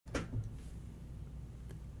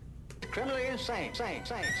criminally insane.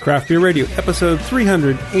 Craft Beer Radio, episode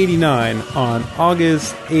 389 on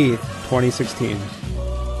August 8th, 2016.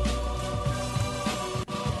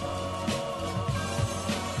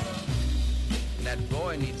 That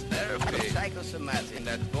boy needs therapy. Psychosomatic.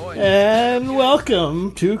 That boy. And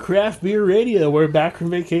welcome to Craft Beer Radio. We're back from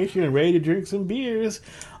vacation and ready to drink some beers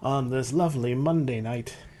on this lovely Monday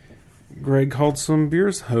night. Greg hauled some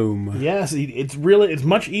beers home. Yes, it's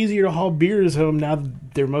much easier to haul beers home now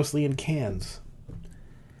that they're mostly in cans.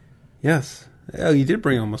 Yes. Oh, you did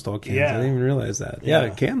bring almost all cans. Yeah. I didn't even realize that. Yeah.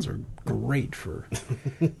 Cans are great for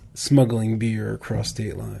smuggling beer across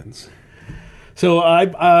state lines.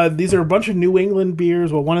 So these are a bunch of New England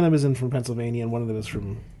beers. Well, one of them is from Pennsylvania and one of them is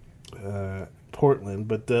from Portland.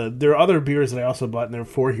 But there are other beers that I also bought, and there are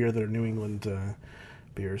 4 here that are New England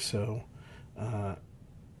beers. So...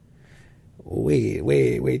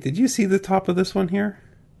 Wait. Did you see the top of this one here?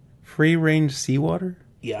 Free range seawater?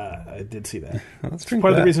 Yeah, I did see that. Let's drink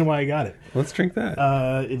Part that. of the reason why I got it. Let's drink that.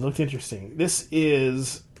 It looked interesting. This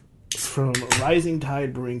is from Rising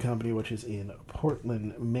Tide Brewing Company, which is in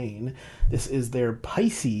Portland, Maine. This is their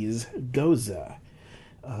Pisces Goza.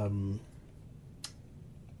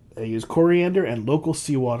 They use coriander and local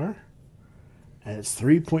seawater, and it's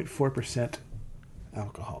 3.4%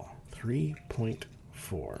 alcohol.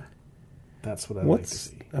 3.4. That's what I like to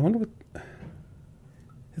see. I wonder what...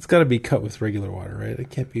 It's got to be cut with regular water, right? It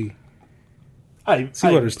can't be...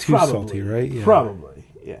 Seawater's too salty, right? Yeah. Probably,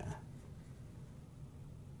 yeah.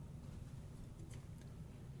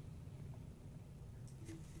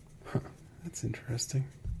 That's interesting.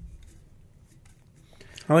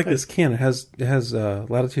 I like this can. It has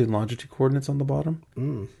latitude and longitude coordinates on the bottom.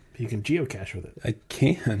 You can geocache with it. I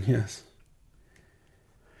can, yes.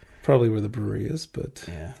 Probably where the brewery is, but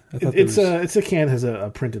Yeah, I thought it's a can that has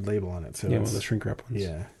a printed label on it. So one it's, of the shrink wrap ones.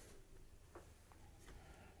 yeah,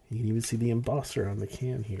 you can even see the embosser on the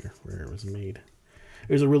can here where it was made.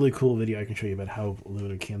 There's a really cool video I can show you about how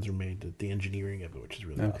aluminum cans are made, the engineering of it, which is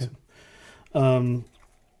really awesome.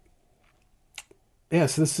 Yeah,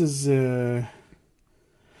 so this is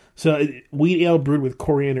wheat ale brewed with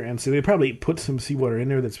coriander, and so they probably put some seawater in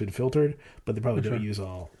there that's been filtered, but they probably don't use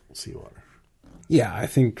all seawater. Yeah, I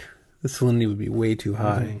think the salinity would be way too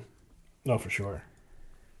high. Oh, for sure.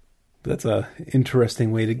 But that's a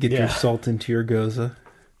interesting way to get your salt into your Goza.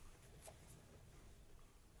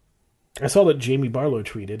 I saw that Jamie Barlow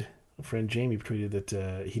tweeted, a friend Jamie tweeted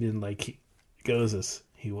that he didn't like Gozas.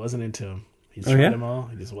 He wasn't into them. He's tried them all.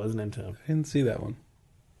 He just wasn't into them. I didn't see that one.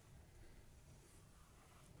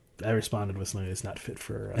 I responded with something that's not fit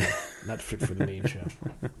for the main show.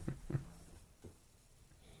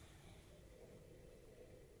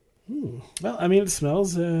 Well, I mean, it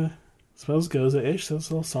smells Goza-ish, so it's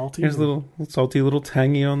a little salty. There's a little salty, a little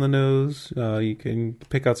tangy on the nose. You can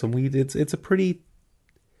pick out some wheat. It's a pretty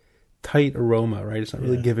tight aroma, right? It's not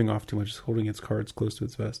really giving off too much. It's holding its cards close to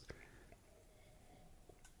its vest.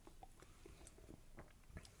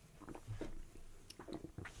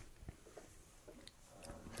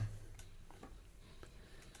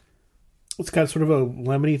 It's got sort of a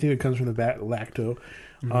lemony thing that comes from the lacto.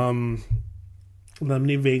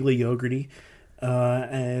 Lemony, vaguely yogurty.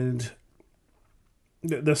 And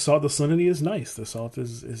the salt, the salinity is nice. The salt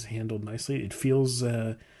is handled nicely. It feels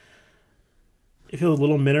a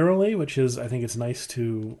little minerally, which is, I think it's nice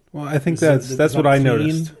to... Well, I think that's what I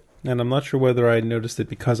noticed. And I'm not sure whether I noticed it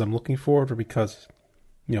because I'm looking for it or because,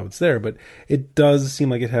 it's there. But it does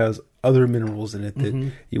seem like it has other minerals in it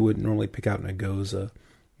that you wouldn't normally pick out in a Goza.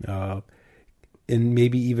 And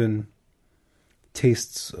maybe even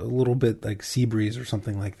tastes a little bit like sea breeze or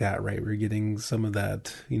something like that, right? We're getting some of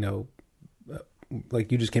that,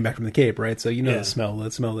 like you just came back from the Cape, right? So the smell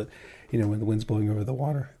that, when the wind's blowing over the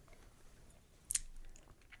water.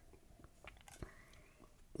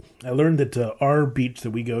 I learned that our beach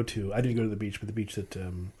that we go to, I didn't go to the beach, but the beach that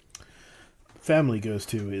family goes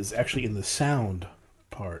to is actually in the Sound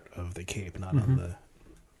part of the Cape, not on the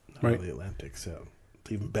Atlantic. So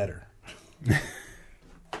it's even better. A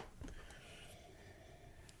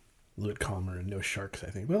little bit calmer and no sharks, I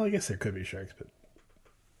think. Well, I guess there could be sharks, but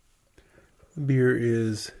the beer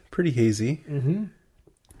is pretty hazy.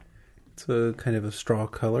 It's a kind of a straw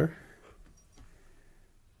color.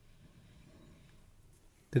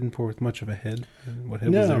 Didn't pour with much of a head. What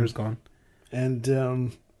head was there is gone. And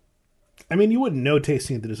I mean, you wouldn't know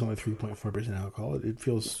tasting it that it's only 3.4% alcohol. It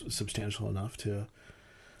feels substantial enough to...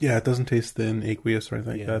 Yeah, it doesn't taste thin, aqueous, or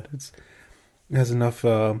anything like that. It has enough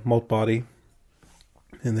malt body,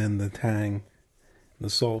 and then the tang, the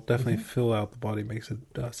salt definitely fill out the body, makes it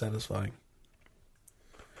satisfying.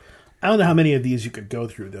 I don't know how many of these you could go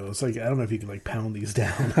through, though. It's like, I don't know if you could, like, pound these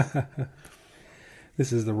down.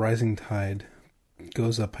 This is the rising tide.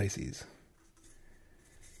 Goes up Pisces.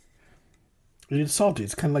 It's salty.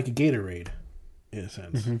 It's kind of like a Gatorade, in a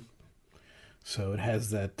sense. Mm-hmm. So it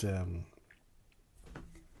has that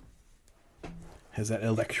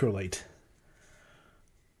electrolyte.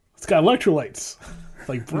 It's got electrolytes,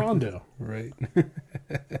 like Brawndo. Right.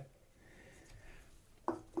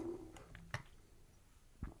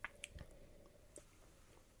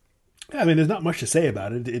 I mean, there's not much to say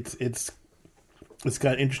about it. It's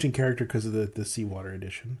got interesting character because of the seawater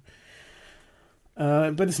edition,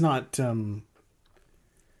 but it's not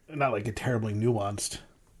like a terribly nuanced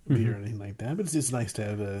beer or anything like that. But it's just nice to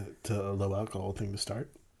have a low alcohol thing to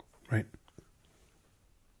start. Right.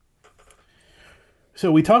 So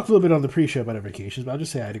we talked a little bit on the pre-show about our vacations, but I'll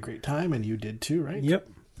just say I had a great time, and you did too, right? Yep.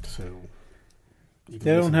 So I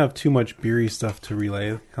don't have too much beery stuff to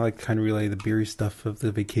relay. I like to kind of relay the beery stuff of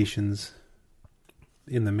the vacations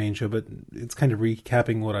in the main show, but it's kind of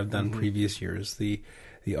recapping what I've done previous years. The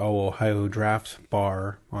All Ohio Draft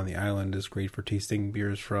Bar on the island is great for tasting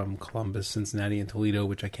beers from Columbus, Cincinnati, and Toledo,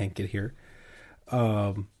 which I can't get here.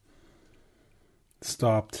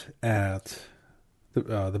 Stopped at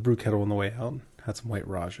the Brew Kettle on the way out. Had some White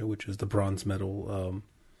Raja, which is the bronze medal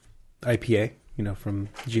IPA, from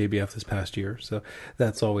GABF this past year. So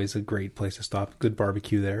that's always a great place to stop. Good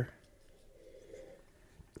barbecue there.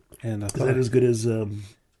 And is that as good as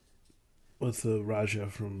what's the Raja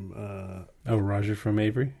from? Raja from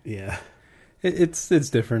Avery. Yeah, it's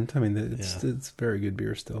different. I mean, it's very good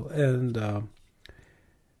beer still. And I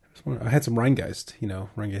had some Rheingeist.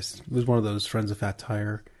 Rheingeist was one of those friends of Fat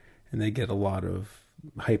Tire, and they get a lot of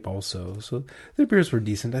hype also. So their beers were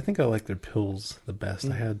decent. I think I like their pills the best.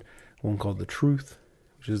 I had one called The Truth,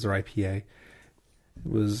 which is their IPA. It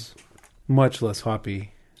was much less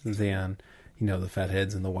hoppy than the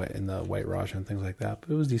Fatheads and the White Raja and things like that, but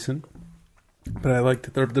it was decent. But I liked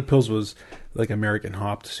it. The pills was like American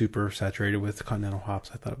hopped, super saturated with continental hops.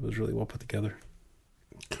 I thought it was really well put together.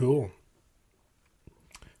 Cool.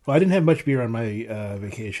 Well, I didn't have much beer on my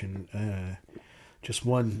vacation. Just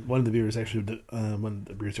one of the beers, actually, one of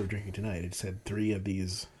the beers that we're drinking tonight. I just had 3 of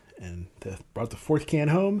these, and brought the 4th can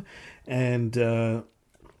home, and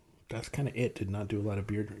that's kind of it. Did not do a lot of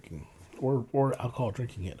beer drinking or alcohol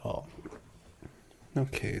drinking at all.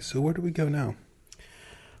 Okay, so where do we go now?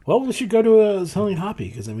 Well, we should go to a Selling Hoppy,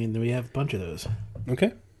 because, we have a bunch of those.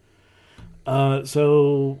 Okay.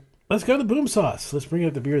 So let's go to the Boom Sauce. Let's bring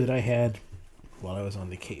up the beer that I had while I was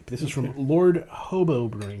on the Cape. This is from Lord Hobo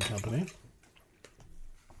Brewing Company.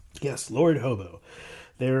 Yes, Lord Hobo.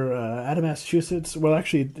 They're out of Massachusetts. Well,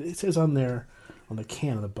 actually, it says on the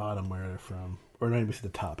can on the bottom where they're from. Or not even at the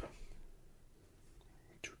top.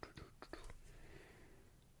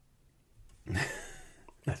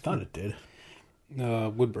 I thought it did.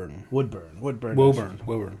 Woburn.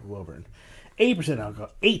 8%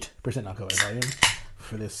 alcohol. 8% alcohol by volume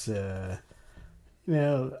for this,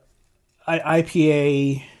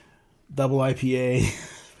 IPA, double IPA,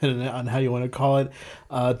 on how you want to call it.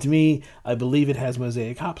 To me, I believe it has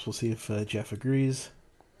Mosaic hops. We'll see if Jeff agrees.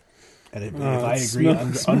 And if I agree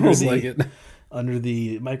under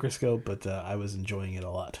the microscope, but I was enjoying it a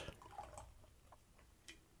lot.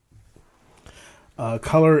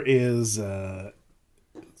 Color is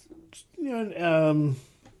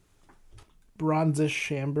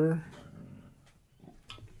bronzish amber.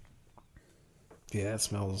 Yeah, it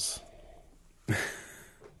smells.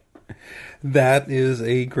 That is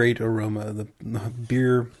a great aroma. The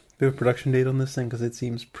beer production date on this thing, because it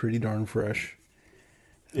seems pretty darn fresh.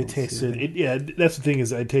 It tasted. That's the thing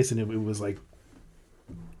is, I tasted it. It was like,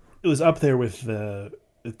 it was up there with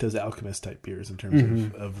those Alchemist type beers in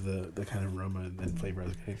terms of the kind of aroma and flavor I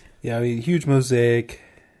was getting. Yeah, huge Mosaic.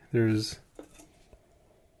 There's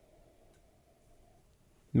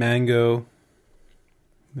mango.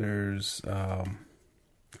 There's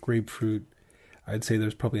grapefruit. I'd say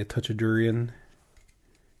there's probably a touch of durian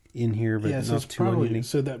in here, but not too oniony.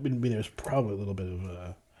 So that would mean there's probably a little bit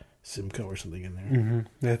of Simcoe or something in there.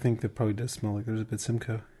 Mm-hmm. I think that probably does smell like there's a bit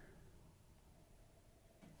Simcoe.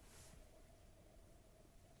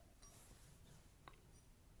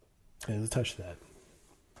 There's a touch of that.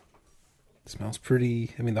 It smells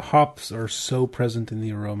pretty. The hops are so present in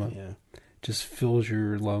the aroma. Yeah. Just fills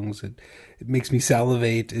your lungs. It makes me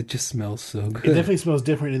salivate. It just smells so good. It definitely smells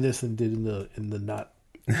different in this than it did in the not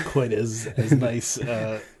quite as nice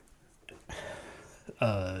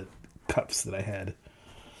cups that I had.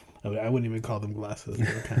 I wouldn't even call them glasses.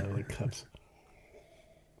 They were kind of like cups.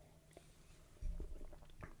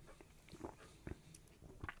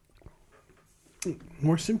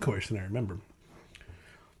 more Simcoe-ish than I remember.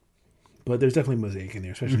 But there's definitely mosaic in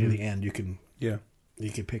there, especially near the end. You can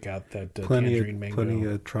pick out that tangerine mango. Plenty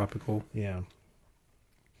of tropical. Yeah.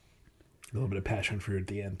 A little bit of passion fruit at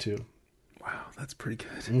the end, too. Wow, that's pretty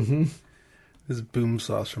good. Mm-hmm. This is Boom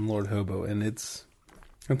Sauce from Lord Hobo, and it's...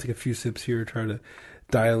 I'm going to take a few sips here, try to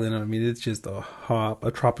dial in on it. I mean, it's just a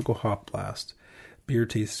tropical hop blast. Beer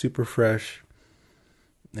tastes super fresh,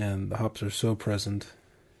 and the hops are so present.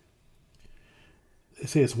 They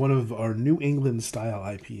say it's one of our New England style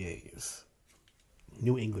IPAs.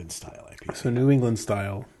 New England style IPA. So New England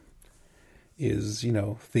style is,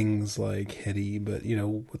 things like heady, but,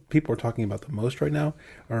 what people are talking about the most right now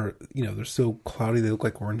are, they're so cloudy they look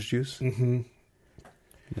like orange juice. Mm-hmm.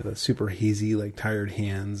 That super hazy, like Tired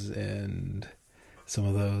Hands and some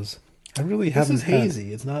of those. I really haven't This is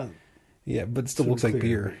hazy. It's not... Yeah, but it still looks like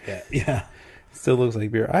beer. Yeah. It still looks like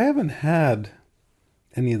beer. I haven't had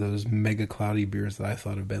any of those mega cloudy beers that I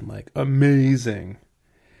thought have been like amazing.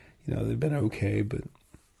 They've been okay, but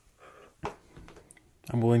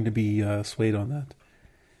I'm willing to be swayed on that.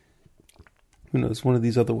 Who knows? One of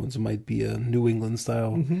these other ones might be a New England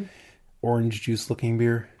style orange juice looking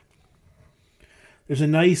beer. There's a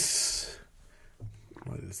nice...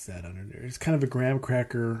 What is that under there? It's kind of a graham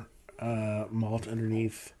cracker malt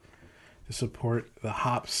underneath to support the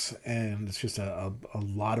hops, and it's just a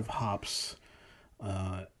lot of hops.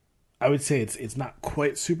 I would say it's not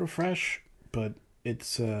quite super fresh, but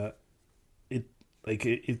it's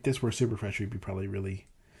if this were super fresh, we'd be probably really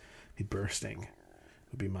be bursting.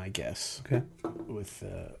 Would be my guess. Okay. With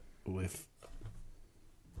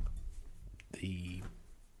the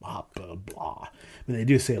hop blah. I mean, they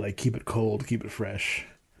do say like keep it cold, keep it fresh.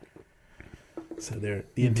 So the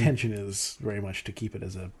intention is very much to keep it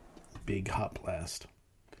as a big hop blast.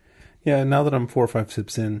 Yeah, now that I'm 4 or 5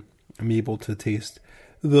 sips in, I'm able to taste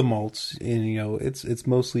the malts, and it's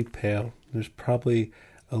mostly pale. There's probably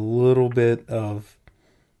a little bit of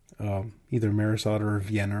either Marisot or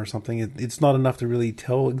Vienna or something. It's not enough to really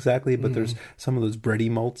tell exactly, but there's some of those bready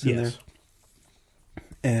malts in there,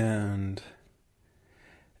 and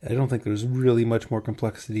I don't think there's really much more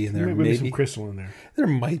complexity in there. Maybe some crystal in there. There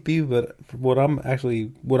might be, but what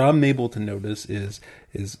I'm able to notice is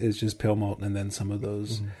just pale malt, and then some of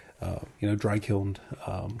those dry kilned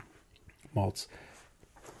malts.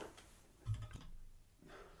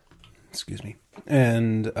 Excuse me.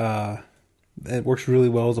 And it works really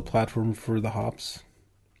well as a platform for the hops.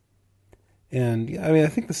 And yeah, I mean, I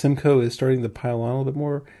think the Simcoe is starting to pile on a little bit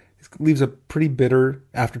more. It leaves a pretty bitter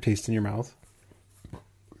aftertaste in your mouth.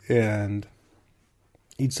 And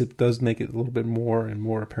each sip does make it a little bit more and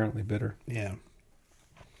more apparently bitter. Yeah.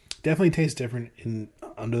 Definitely tastes different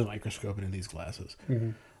under the microscope and in these glasses.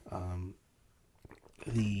 Mm-hmm.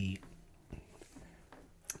 The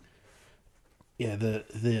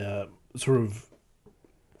sort of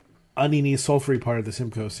oniony, sulfury part of the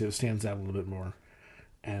Simcoe stands out a little bit more,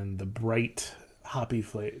 and the bright hoppy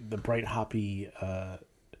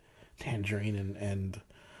tangerine and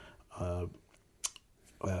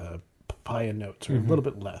papaya notes are a little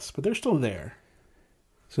bit less, but they're still there.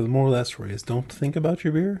 So the moral of that story is don't think about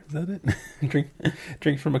your beer. Is that it?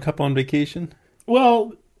 drink from a cup on vacation.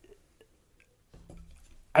 Well,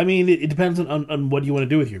 I mean, it depends on what you want to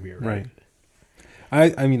do with your beer, right?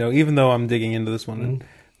 I mean, even though I'm digging into this one,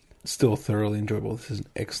 it's still thoroughly enjoyable. This is an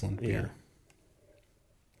excellent beer.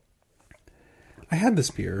 Yeah. I had this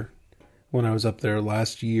beer when I was up there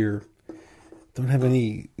last year. Don't have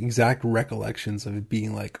any exact recollections of it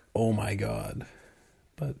being like, oh my god.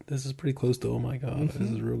 But this is pretty close to oh my god. This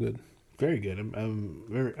is real good. Very good.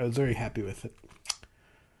 I was very happy with it.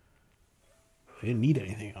 I didn't need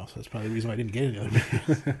anything else. That's probably the reason why I didn't get any other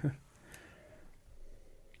beers.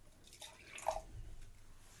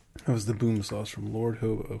 That was the Boom Sauce from Lord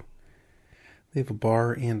Hobo. They have a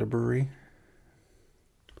bar and a brewery.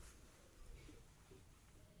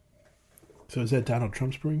 So is that Donald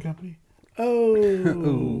Trump's brewing company? Oh.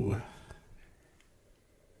 Ooh.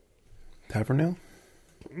 Tavern Ale?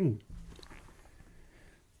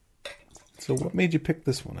 So what made you pick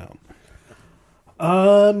this one out?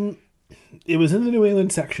 It was in the New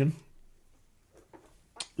England section,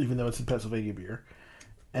 even though it's a Pennsylvania beer.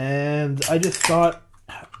 And I just thought,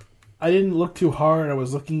 I didn't look too hard. I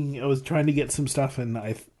was trying to get some stuff, and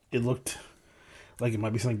it looked like it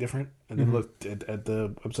might be something different. And then looked at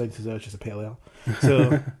the website, and says, oh, it's just a pale ale.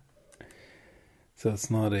 So, so it's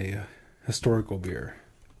not a historical beer.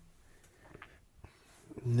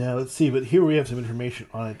 No, let's see. But here we have some information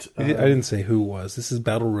on it. I didn't say who it was. This is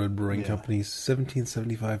Battle Road Brewing Company's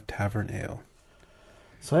 1775 Tavern Ale.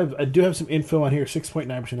 So I do have some info on here. 6.9%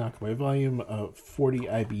 alcohol by volume, 40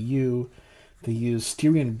 IBU, They use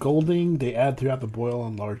Styrian Golding. They add throughout the boil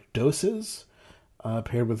in large doses,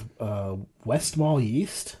 paired with Westmalle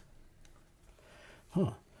yeast.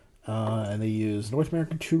 Huh. And they use North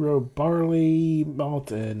American two-row barley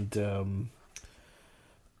malt and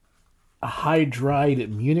a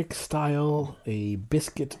high-dried Munich style, a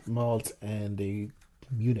biscuit malt, and a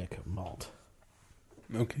Munich malt.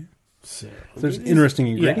 Okay. So there's interesting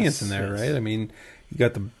ingredients in there, right? I mean, you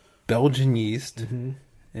got the Belgian yeast,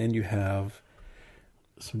 and you have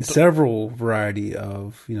several variety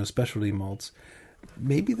of specialty malts.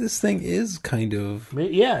 Maybe this thing is kind of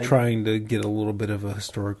trying to get a little bit of a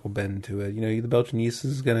historical bend to it. The Belgian yeast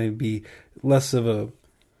is going to be less of a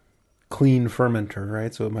clean fermenter,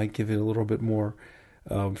 right? So it might give it a little bit more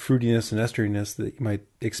fruitiness and esteriness that you might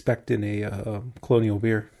expect in a colonial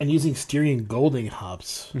beer. And using Styrian Golding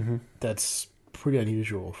hops, that's pretty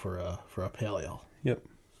unusual for a pale ale. Yep.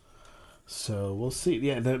 So we'll see.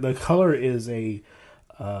 Yeah, the color is a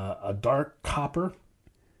dark copper.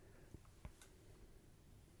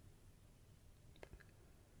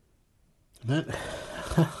 That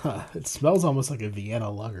it smells almost like a Vienna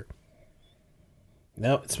lager.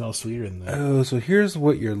 No, it smells sweeter than that. Oh, so here's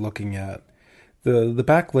what you're looking at. The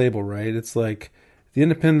back label, right? It's like the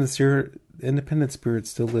independent spirit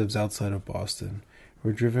still lives outside of Boston.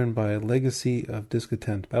 We're driven by a legacy of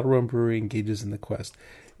discontent. Battle Run Brewery engages in the quest.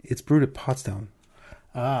 It's brewed at Pottstown.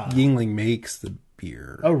 Yuengling makes the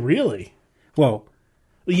beer. Oh, really? Well,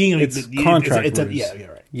 Yuengling, it's contract brews. Yeah,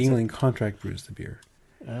 right. Yuengling contract brews the beer.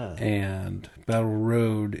 And Battle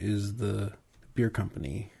Road is the beer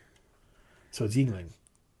company. So it's Yuengling.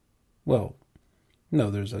 Well, no,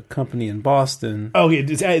 there's a company in Boston. Oh, yeah,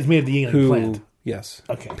 it's made at the Yuengling plant. Yes.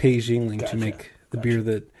 Okay. Pays Yuengling to make the beer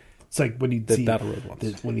that. It's like when you see Battle Road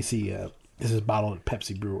wants. When you see this is bottled at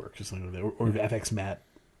Pepsi Brew Works or something like that, or FX Matt.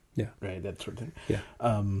 Yeah. Right, that sort of thing. Yeah.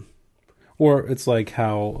 Or it's like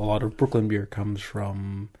how a lot of Brooklyn beer comes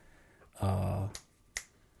from High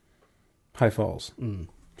Falls.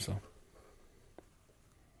 So.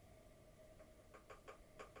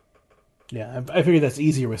 Yeah, I figured that's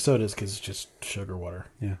easier with sodas because it's just sugar water.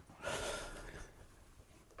 Yeah.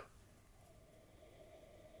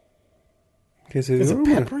 Okay, so there's a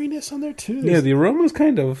pepperiness on there too. The aroma's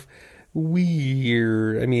kind of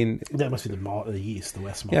weird. I mean, that must be the yeast, the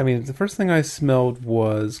Westmalle. Yeah, I mean, the first thing I smelled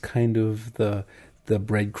was kind of the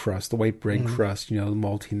bread crust, the white bread crust. The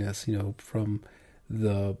maltiness. From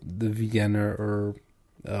the Vienna or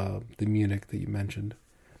the Munich that you mentioned.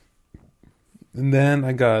 And then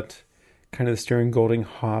I got kind of the Styrian Golding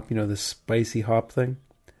hop, the spicy hop thing.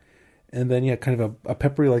 And then, kind of a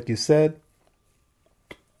peppery, like you said.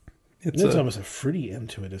 It's almost a fruity end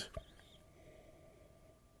to it.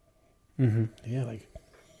 Yeah, like,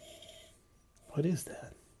 what is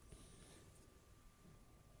that?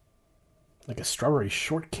 Like a strawberry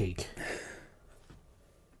shortcake.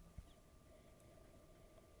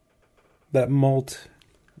 That malt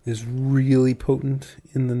is really potent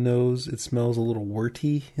in the nose. It smells a little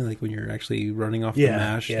worty, like when you're actually running off the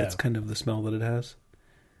mash. Yeah. That's kind of the smell that it has.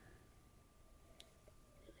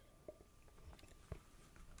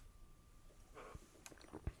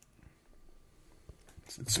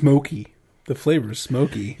 It's smoky. The flavor is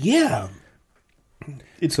smoky. Yeah.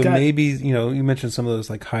 Maybe, you mentioned some of those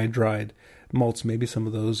like high dried malts. Maybe some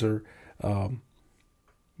of those are,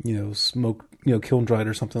 smoke, kiln dried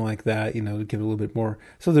or something like that, to give it a little bit more.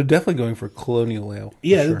 So they're definitely going for colonial ale.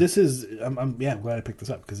 Yeah, sure. This is, I'm glad I picked this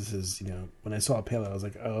up because this is, when I saw a pale ale, I was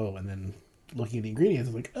like, oh, and then looking at the ingredients,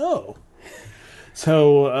 I was like, oh.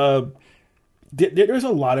 So, there's a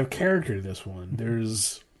lot of character to this one.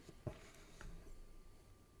 There's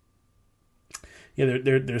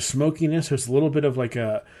smokiness. There's a little bit of like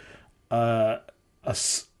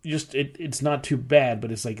it's not too bad,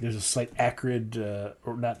 but it's like there's a slight acrid,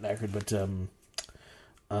 or not acrid, but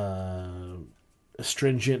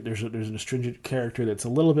astringent. There's an astringent character that's a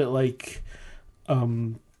little bit like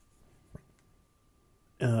barbecue,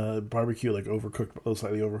 like overcooked,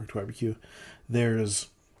 slightly overcooked barbecue. There's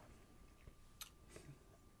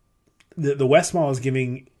the Westmalle is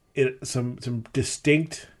giving it some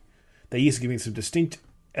distinct. They used to giving some distinct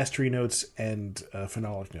estery notes and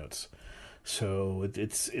phenolic notes. So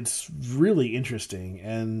it's really interesting.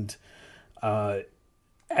 And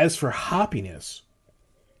as for hoppiness,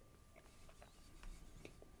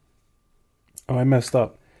 I messed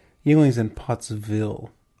up. Yuengling's in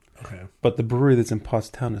Pottsville. Okay, but the brewery that's in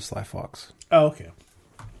Pottstown is Sly Fox. Oh, okay.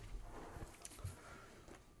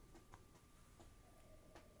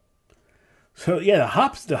 So yeah,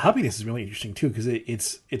 the hoppiness is really interesting too because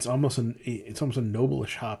it's almost a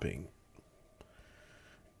noblish hopping.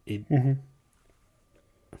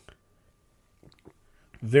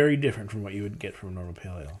 very different from what you would get from a normal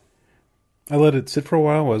pale ale. I let it sit for a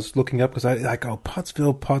while. I was looking up because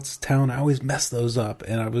Pottsville, Pottstown. I always mess those up,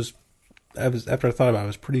 and I was after I thought about it, I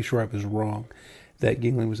was pretty sure I was wrong that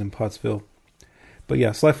Yuengling was in Pottsville. But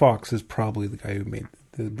yeah, Sly Fox is probably the guy who made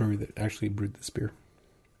the brewery that actually brewed this beer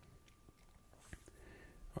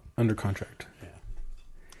under contract. Yeah.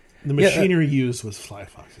 The machinery used was Sly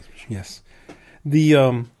Fox's machine. Yes.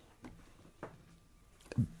 The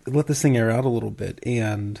let this thing air out a little bit,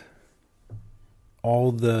 and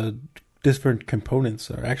all the different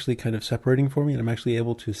components are actually kind of separating for me, and I'm actually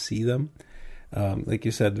able to see them. Like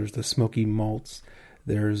you said, there's the smoky malts,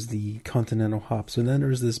 there's the continental hops, and then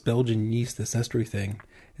there's this Belgian yeast, this estery thing.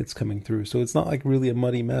 It's coming through, so it's not like really a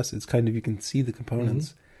muddy mess. It's kind of, you can see the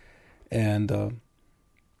components, and I'm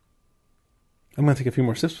gonna take a few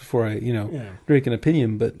more sips before I, make an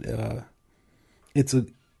opinion. But it's a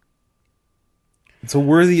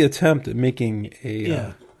worthy attempt at making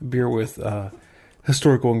a beer with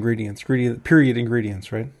historical ingredients, period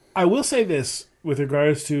ingredients, right? I will say this with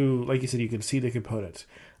regards to, like you said, you can see the components.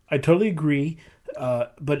 I totally agree,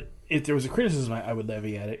 but if there was a criticism I would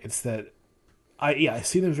levy at it, it's that I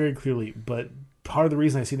see them very clearly, but part of the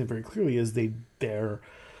reason I see them very clearly is they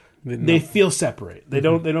feel separate. They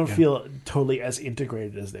don't feel totally as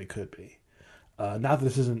integrated as they could be. Not that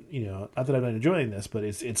this isn't, not that I'm not enjoying this, but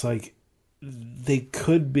it's like they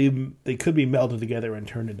could be melded together and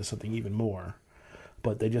turned into something even more.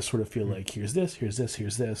 But they just sort of feel like here's this, here's this,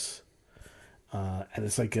 here's this, and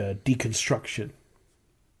it's like a deconstruction.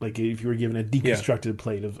 Like if you were given a deconstructed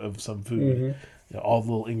plate of some food, all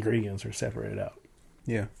the little ingredients are separated out.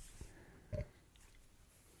 Yeah.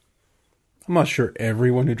 I'm not sure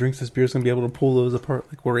everyone who drinks this beer is going to be able to pull those apart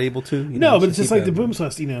like we're able to. No, but it's just like the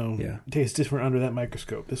Boomswest, tastes different under that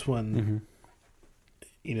microscope. This one,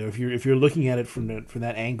 if you're looking at it from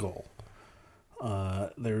that angle,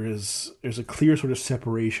 there's a clear sort of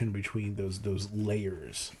separation between those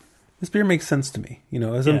layers. This beer makes sense to me,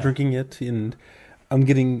 as I'm drinking it, and I'm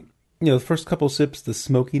getting, the first couple sips, the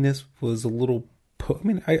smokiness was a little.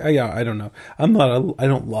 I don't know. I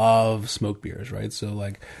don't love smoked beers, right? So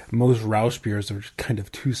like most Rausch beers are kind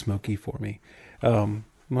of too smoky for me. When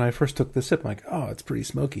I first took the sip, I'm like, oh, it's pretty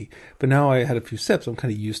smoky. But now I had a few sips, I'm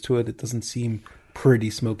kind of used to it. It doesn't seem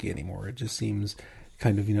pretty smoky anymore. It just seems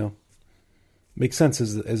kind of, makes sense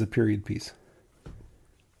as a period piece.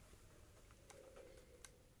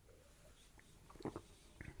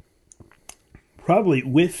 Probably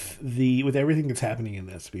with everything that's happening in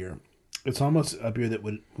this beer, it's almost a beer that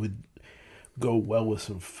would go well with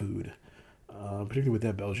some food, particularly with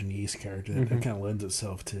that Belgian yeast character. That kind of lends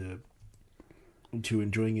itself to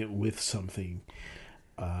enjoying it with something.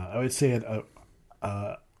 I would say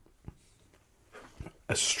a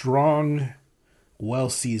strong,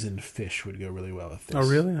 well-seasoned fish would go really well with this. Oh,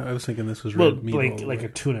 really? I was thinking this was red meat. Like a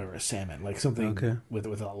tuna or a salmon, like something with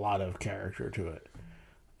a lot of character to it.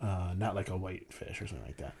 Not like a white fish or something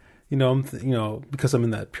like that. Because I'm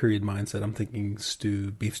in that period mindset, I'm thinking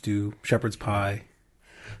stew, beef stew, shepherd's pie.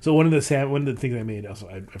 So one of the things I made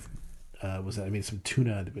also was that I made some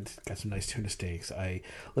tuna. Got some nice tuna steaks. I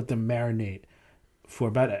let them marinate for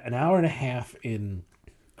about an hour and a half in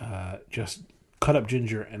just cut up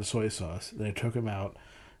ginger and soy sauce. Then I took them out,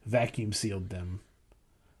 vacuum sealed them,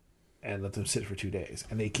 and let them sit for 2 days.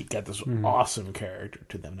 And they got this awesome character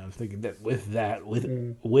to them. And I was thinking that with that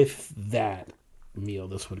meal,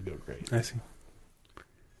 this would go great. I see.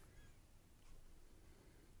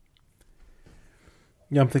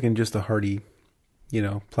 Yeah, I'm thinking just a hearty,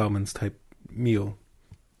 Plowman's type meal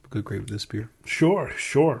would go great with this beer. Sure.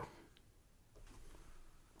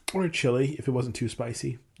 Or a chili if it wasn't too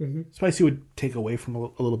spicy. Spicy would take away from a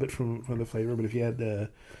little bit from the flavor, but if you had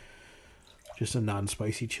just a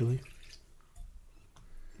non-spicy chili,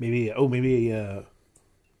 maybe a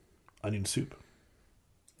onion soup.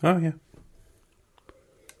 Oh yeah.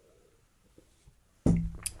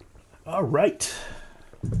 All right.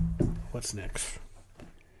 What's next?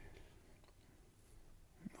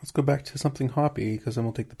 Let's go back to something hoppy, because then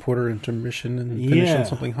we'll take the porter intermission and finish on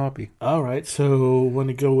something hoppy. All right. So, want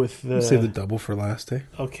to go with the... Let's save the double for last, eh?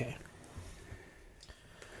 Okay.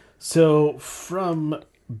 So, from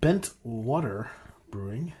Bent Water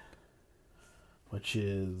Brewing, which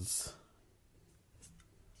is...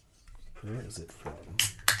 Where is it from?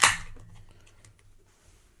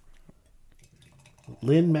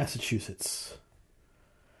 Lynn, Massachusetts.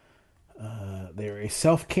 They're a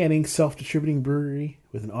self-canning, self-distributing brewery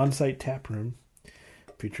with an on-site tap room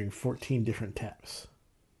featuring 14 different taps.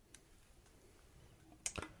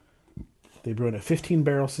 They brew in a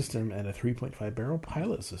 15-barrel system and a 3.5-barrel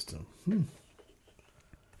pilot system.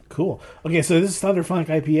 Cool. Okay, so this is Thunder Funk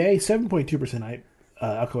IPA, 7.2%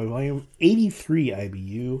 alcohol volume, 83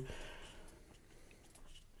 IBU.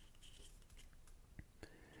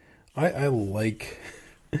 I like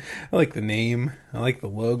I like the name. I like the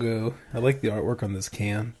logo. I like the artwork on this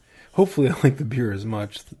can. Hopefully, I like the beer as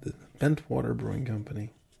much. The Bentwater Brewing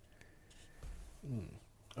Company.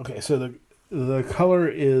 Okay, so the color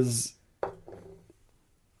is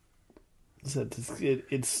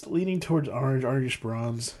it's leaning towards orangish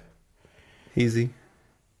bronze. Easy.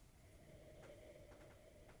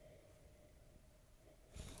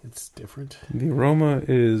 It's different. The aroma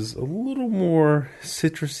is a little more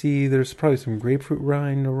citrusy. There's probably some grapefruit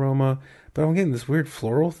rind aroma, but I'm getting this weird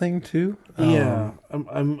floral thing too. Yeah,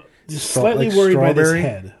 I'm just slightly worried by this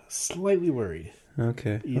head. Slightly worried.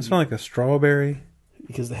 Okay, that smells like a strawberry.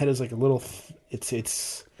 Because the head is like a little.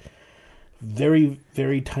 It's very,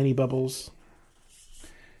 very tiny bubbles.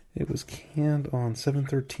 It was canned on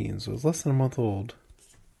 7/13, so it's less than a month old.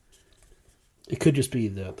 It could just be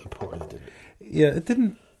the pour that did it. Yeah, it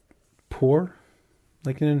didn't pour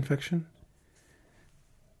like an infection.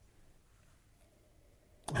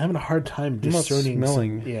 I'm having a hard time discerning.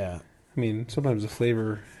 Smelling. Yeah. I mean, sometimes the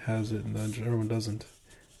flavor has it and the aroma doesn't.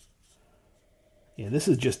 Yeah, this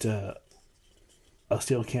is just a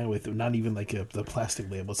steel can with not even like the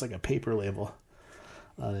plastic label. It's like a paper label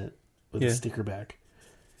on it with a sticker back.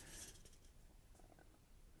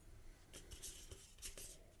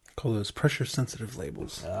 Call those pressure sensitive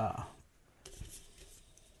labels. Ah.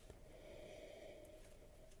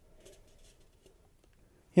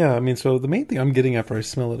 Yeah, I mean, so the main thing I'm getting after I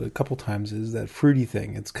smell it a couple times is that fruity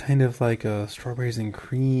thing. It's kind of like a strawberries and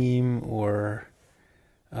cream or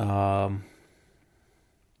something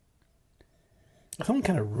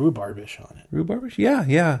kind of rhubarbish on it. Rhubarbish?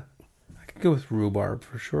 Yeah. I could go with rhubarb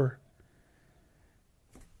for sure.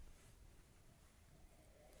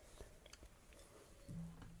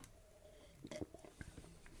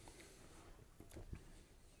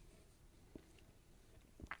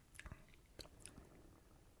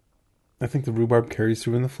 I think the rhubarb carries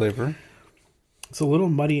through in the flavor. It's a little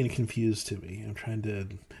muddy and confused to me. I'm trying to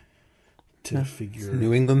figure. It's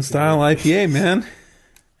New England style IPA, man.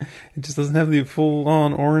 It just doesn't have the full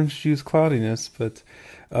on orange juice cloudiness, but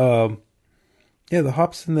the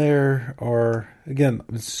hops in there are, again,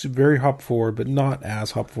 it's very hop forward, but not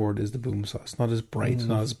as hop forward as the Boom Sauce. Not as bright,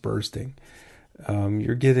 not as bursting.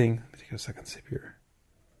 You're getting. Let me take a second sip here.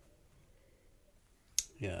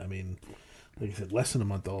 Yeah, I mean, like I said, less than a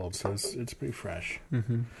month old, so it's pretty fresh.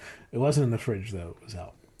 Mm-hmm. It wasn't in the fridge though; it was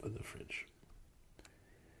out of the fridge.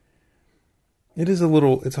 It's a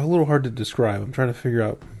little hard to describe. I'm trying to figure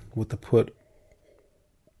out what to put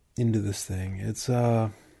into this thing. It's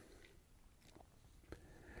I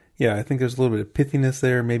think there's a little bit of pithiness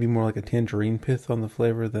there, maybe more like a tangerine pith on the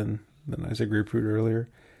flavor than I said grapefruit earlier.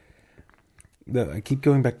 I keep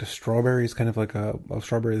going back to strawberry. It's kind of like a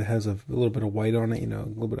strawberry that has a little bit of white on it, a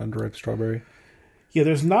little bit underripe strawberry. Yeah,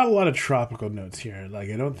 there's not a lot of tropical notes here. Like,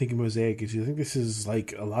 I don't think Mosaic is. I think this is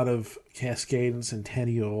like a lot of Cascade and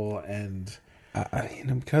Centennial and.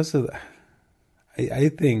 Because of I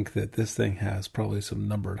think that this thing has probably some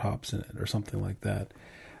numbered hops in it or something like that.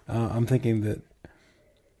 I'm thinking that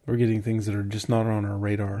we're getting things that are just not on our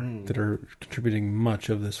radar that are contributing much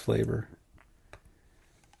of this flavor.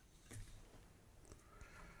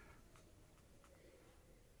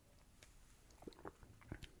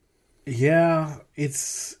 Yeah,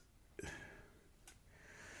 there's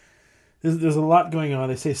a lot going on.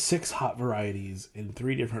 They say 6 hop varieties in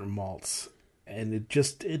 3 different malts, and it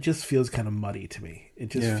just feels kind of muddy to me. It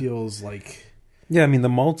just feels like. Yeah, I mean the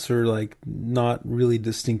malts are like not really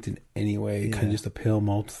distinct in any way. Kind of just a pale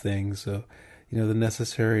malt thing. So, the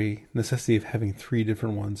necessity of having 3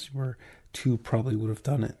 different ones where 2 probably would have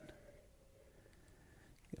done it.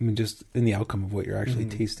 I mean, just in the outcome of what you're actually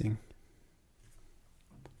tasting.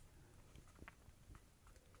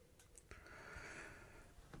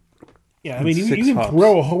 Yeah, I mean, you can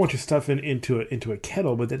throw a whole bunch of stuff into a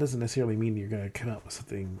kettle, but that doesn't necessarily mean you're going to come out with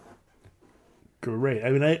something great.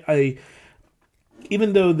 I mean, I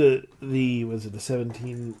even though the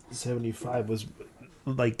 1775 was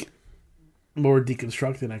like more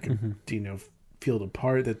deconstructed, and I could feel it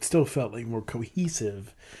apart. That still felt like more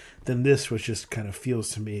cohesive than this, which just kind of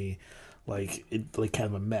feels to me like kind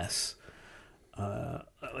of a mess,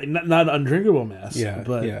 like not an undrinkable mess.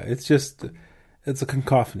 But it's just. It's a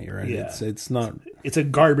cacophony, right? Yeah. It's not. It's a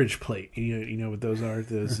garbage plate. You know what those are?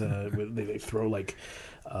 Those they throw like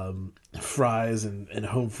fries and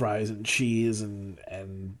home fries and cheese and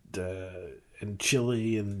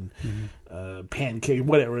chili and pancake,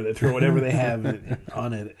 whatever. They throw whatever they have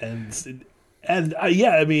on it, and And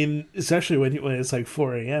yeah, I mean, especially when it's like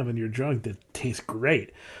 4 a.m. and you're drunk, that tastes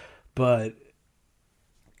great. But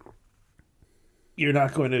you're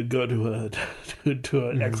not going to go to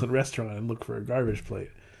an excellent restaurant and look for a garbage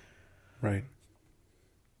plate. Right.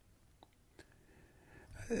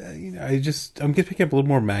 I'm getting picking up a little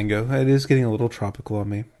more mango. It is getting a little tropical on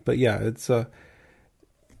me, but yeah, it's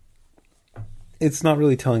not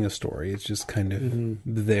really telling a story. It's just kind of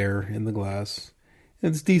there in the glass.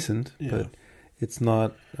 It's decent, but it's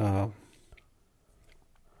not.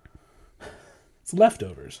 It's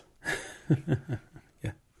leftovers.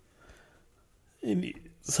 Yeah. And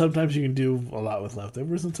sometimes you can do a lot with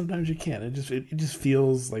leftovers, and sometimes you can't. It just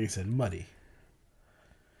feels, like I said, muddy.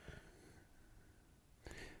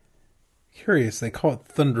 Curious, they call it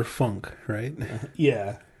Thunder Funk, right?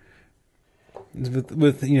 Yeah.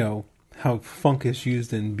 With how funk is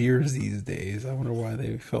used in beers these days. I wonder why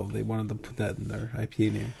they felt they wanted to put that in their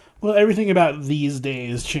IPA name. Well, everything about these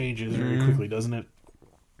days changes very quickly, doesn't it?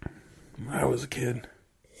 When I was a kid.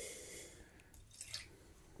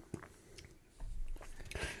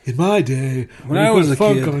 In my day, when I was a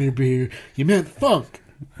funk kid on your beer, you meant funk.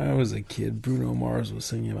 When I was a kid, Bruno Mars was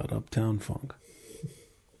singing about Uptown Funk.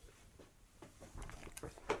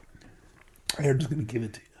 They're just going to give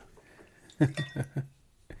it to you.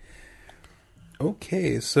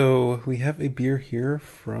 Okay, so we have a beer here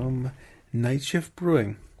from Night Shift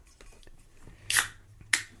Brewing.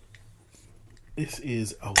 This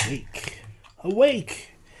is Awake.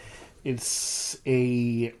 Awake! It's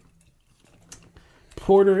a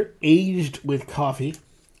porter aged with coffee.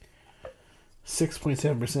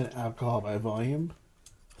 6.7% alcohol by volume.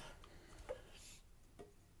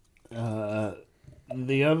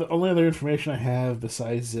 The only other information I have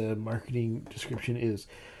besides the marketing description is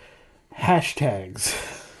hashtags.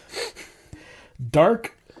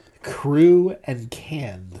 Dark, crew, and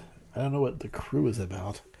canned. I don't know what the crew is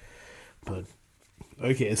about, but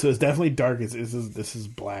okay. So it's definitely dark. This is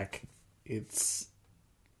black. It's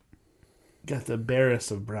got the barest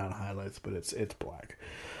of brown highlights, but it's black.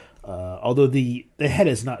 Although the head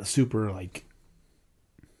is not super dark.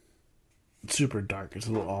 It's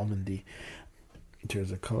a little almondy in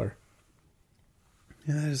terms of color.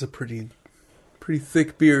 Yeah, that is a pretty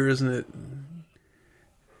thick beer, isn't it?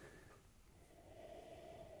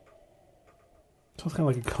 Smells kind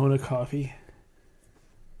of like a Kona coffee.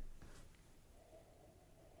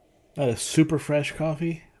 Not a super fresh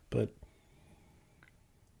coffee, but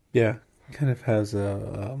yeah, kind of has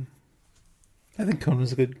a. I think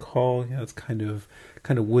Kona's a good call. Yeah, it's kind of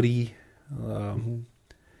woody.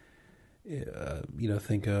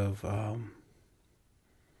 Think of a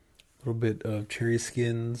little bit of cherry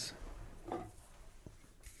skins.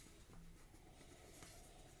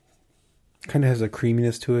 Kind of has a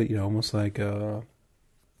creaminess to it, almost like a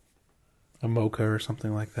mocha or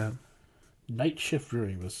something like that. Night Shift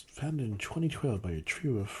Brewing was founded in 2012 by a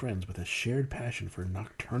trio of friends with a shared passion for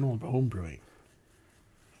nocturnal homebrewing.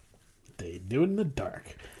 They do it in the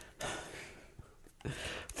dark.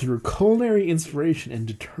 Through culinary inspiration and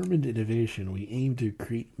determined innovation, we aim to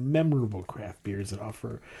create memorable craft beers that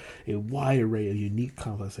offer a wide array of unique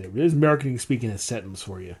complex flavors. There's marketing speaking a sentence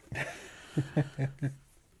for you.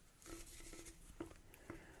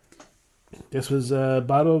 This was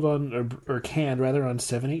bottled or canned rather on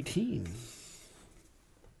 7/18.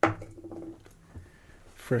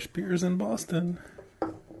 Fresh beers in Boston.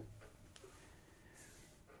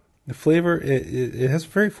 The flavor, it has a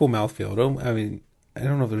very full mouthfeel. I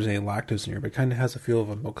don't know if there's any lactose in here, but it kind of has a feel of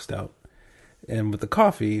a milk stout. And with the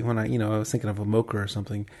coffee, when I was thinking of a mocha or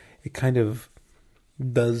something, it kind of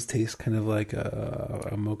does taste kind of like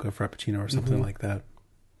a mocha frappuccino or something like that.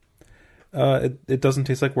 It doesn't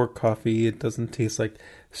taste like work coffee. It doesn't taste like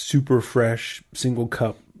super fresh single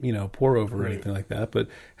cup, pour over or anything like that. But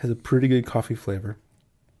it has a pretty good coffee flavor.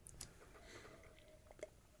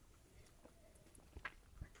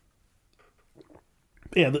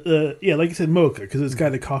 Yeah, like you said, mocha, because it's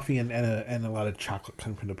got the coffee and a lot of chocolate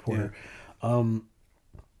coming from the porter. Yeah.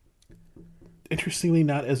 Interestingly,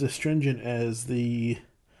 not as astringent as the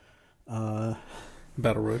Battle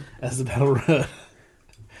Road. As the Battle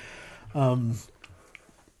Road.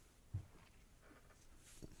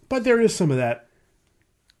 But there is some of that.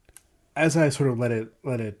 As I sort of let it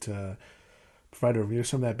provide over, there's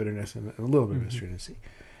some of that bitterness and a little bit of astringency.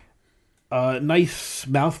 Nice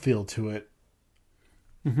mouthfeel to it.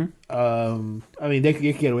 They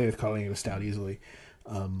could get away with calling it a stout easily,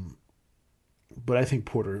 but I think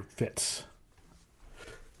porter fits.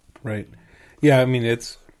 Right. Yeah,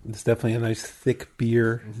 it's definitely a nice thick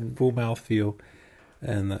beer, full mouthfeel.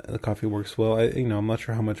 and the coffee works well. I'm not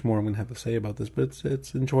sure how much more I'm going to have to say about this, but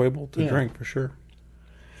it's enjoyable to drink for sure.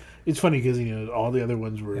 It's funny because all the other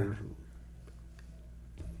ones were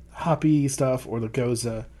hoppy stuff or the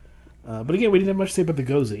Goza, but again, we didn't have much to say about the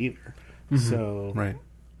Goza either. So right.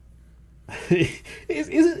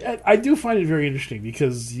 I do find it very interesting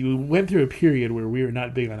because you went through a period where we were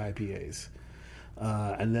not big on IPAs,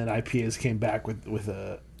 and then IPAs came back with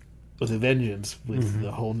a vengeance with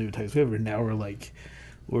the whole new types of flavor. Now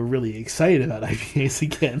we're really excited about IPAs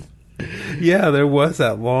again. Yeah, there was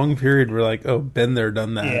that long period where like, oh, been there,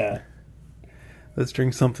 done that. Yeah. Let's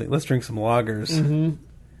drink something. Let's drink some lagers. Mm-hmm.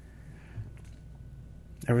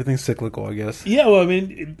 Everything's cyclical, I guess. Yeah, well, I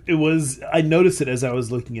mean, it was... I noticed it as I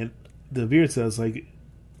was looking at the beers. So I was like,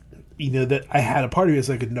 that I had a part of me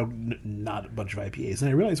so I could know not a bunch of IPAs. And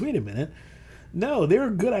I realized, wait a minute. No, there are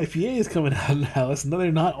good IPAs coming out now. No,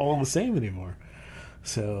 they're not all the same anymore.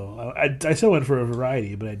 So I still went for a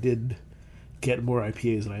variety, but I did get more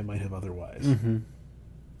IPAs than I might have otherwise. Mm-hmm.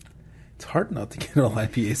 It's hard not to get all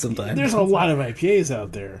IPAs sometimes. There's a lot of IPAs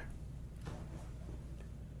out there.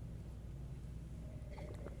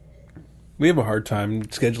 We have a hard time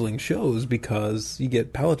scheduling shows because you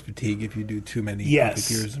get palate fatigue if you do too many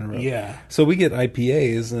coffee beers in a row. Yeah. So we get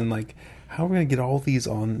IPAs, and like, how are we going to get all these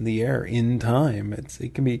on the air in time?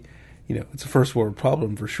 It can be, it's a first world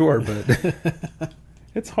problem for sure, but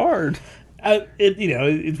it's hard.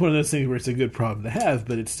 It's one of those things where it's a good problem to have,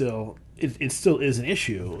 but it still is an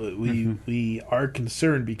issue. We are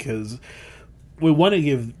concerned because we want to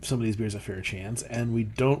give some of these beers a fair chance, and we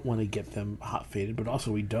don't want to get them hot faded, but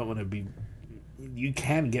also we don't want to be. You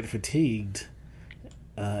can get fatigued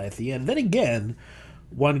at the end. Then again,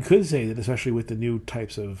 one could say that, especially with the new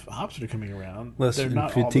types of hops that are coming around, they're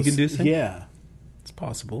not fatigue-inducing. Yeah, it's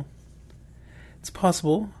possible. It's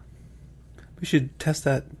possible. We should test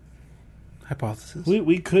that hypothesis.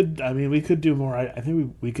 We could. I mean, we could do more. I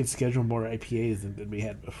think we could schedule more IPAs than we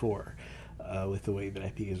had before. With the way that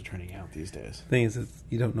IPAs are turning out these days. The thing is,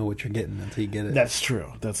 you don't know what you're getting until you get it. That's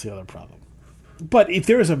true. That's the other problem. But if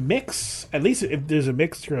there is a mix, at least if there's a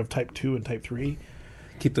mixture of Type 2 and Type 3...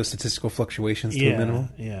 Keep those statistical fluctuations to a minimum.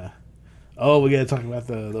 Yeah. Oh, we got to talk about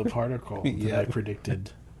the particle that I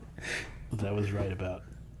predicted that I was right about.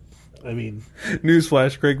 I mean...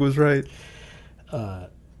 Newsflash, Greg was right.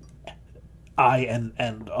 I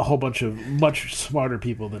and a whole bunch of much smarter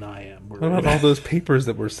people than I am. What about all those papers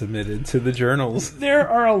that were submitted to the journals? There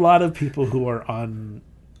are a lot of people who are on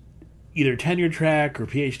either tenure track or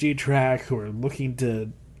PhD track who are looking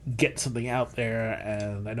to get something out there,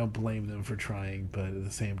 and I don't blame them for trying, but at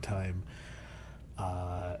the same time,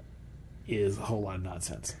 is a whole lot of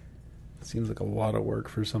nonsense. It seems like a lot of work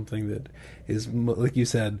for something that is, like you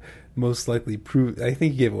said, most likely proved. I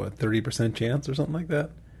think you gave 30% chance or something like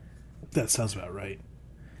that. That sounds about right.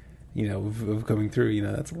 Of coming through,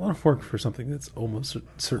 that's a lot of work for something that's almost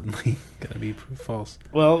certainly going to be false.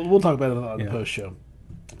 Well, we'll talk about it on the post show.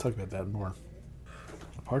 We'll talk about that more.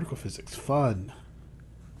 Particle physics, fun.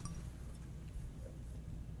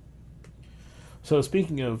 So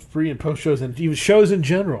speaking of pre and post shows and even shows in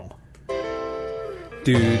general.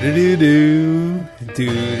 Do do do do do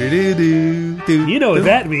do do do. You know what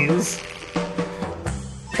that means.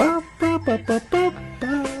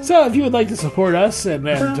 So, if you would like to support us and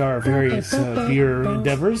our various beer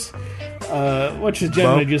endeavors, which is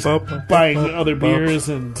generally just buying other beers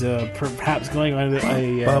and perhaps going on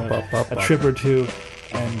a trip or two,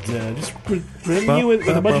 and just bringing you with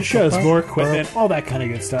a bunch of shows, more equipment, all that kind of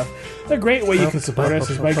good stuff. The great way you can support us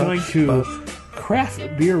is by going to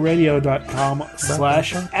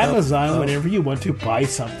craftbeerradio.com/Amazon whenever you want to buy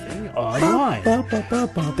something online.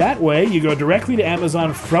 That way, you go directly to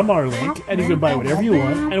Amazon from our link, and you can buy whatever you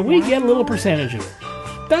want, and we get a little percentage of it.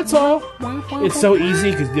 That's all. It's so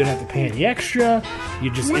easy because you don't have to pay any extra.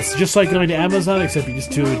 It's just like going to Amazon, except you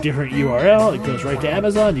just do a different URL. It goes right to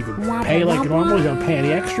Amazon. You can pay like normal. You don't pay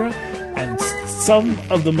any extra, and some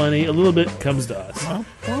of the money, a little bit, comes to us.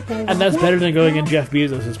 And that's better than going in Jeff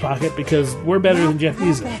Bezos' pocket, because we're better than Jeff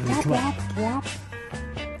Bezos. I mean, come on.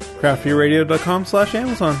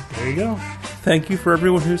 craftbeerradio.com/Amazon. There you go. Thank you for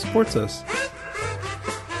everyone who supports us.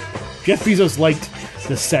 Jeff Bezos liked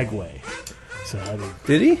the segue. So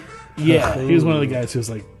did he? Yeah, he was one of the guys who was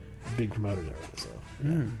like a big promoter of it. So.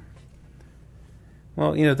 Yeah.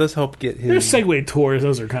 Well, it does help get his... There's Segway tours,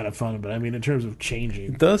 those are kind of fun, but I mean, in terms of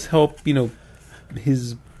changing... It does help,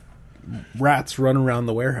 his rats run around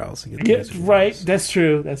the warehouse. And get right, that's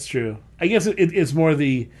true. I guess it's more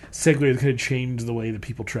the Segway that could change the way that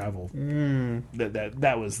people travel.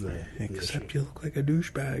 That was the... Except you look like a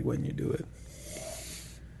douchebag when you do it.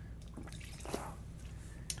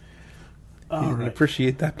 All right.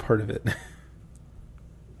 Appreciate that part of it.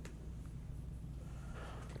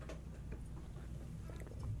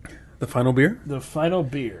 The final beer? The final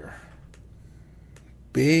beer.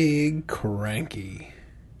 Big Cranky.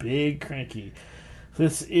 Big Cranky.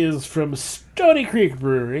 This is from Stony Creek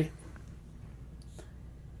Brewery.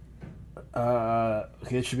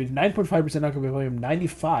 Okay, it should be 9.5% alcohol by volume,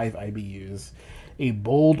 95 IBUs. A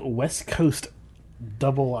bold West Coast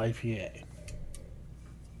double IPA.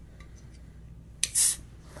 Has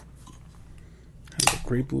a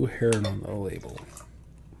Great Blue Heron on the label.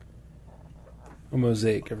 A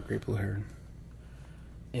mosaic of a Great Blue Heron.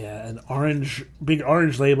 Yeah, an big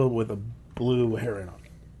orange label with a blue heron on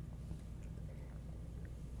it.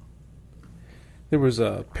 There was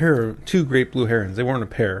two Great Blue Herons. They weren't a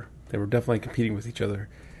pair. They were definitely competing with each other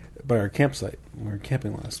by our campsite when we were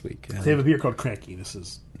camping last week. And they have a beer called Cranky. This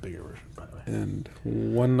is the bigger version, by the way. And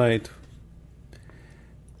one night,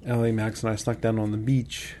 Allie, Max, and I snuck down on the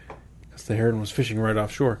beach because the heron was fishing right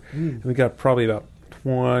offshore. And we got probably about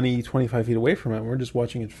 20, 25 feet away from it. And we're just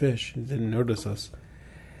watching it fish. It didn't notice us.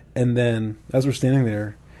 And then, as we're standing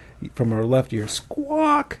there, from our left, you hear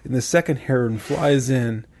squawk, and the second heron flies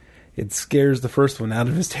in. It scares the first one out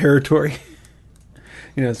of his territory.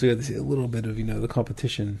 So we had to see a little bit of, the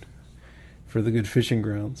competition for the good fishing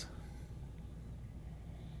grounds.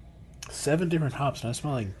 7 different hops, and I'm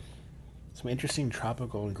smelling some interesting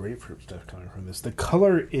tropical and grapefruit stuff coming from this. The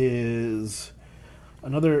color is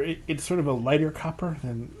it's sort of a lighter copper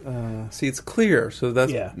than... See, it's clear, so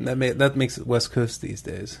that makes it West Coast these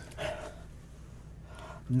days.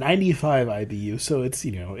 95 IBU, so it's,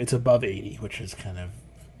 it's above 80, which is kind of...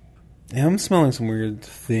 Yeah, I'm smelling some weird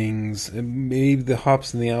things. Maybe the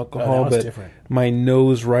hops and the alcohol, but different. My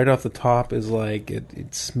nose right off the top is like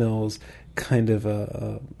it smells kind of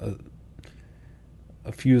a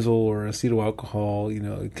fusel or acetyl alcohol.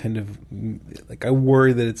 Kind of like I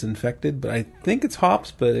worry that it's infected, but I think it's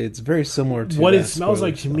hops. But it's very similar to what it smells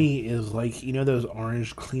like to me is like those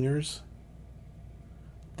orange cleaners.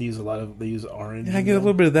 They use orange. Yeah, I get a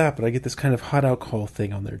little bit of that, but I get this kind of hot alcohol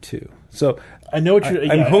thing on there too. So I know what you're.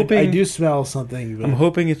 I'm hoping I do smell something. But... I'm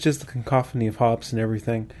hoping it's just the cacophony of hops and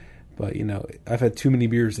everything. But I've had too many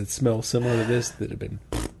beers that smell similar to this that have been.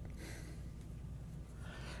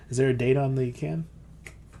 Is there a date on the can?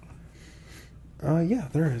 Yeah,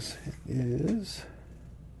 there is. It is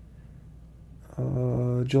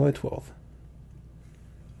July 12th.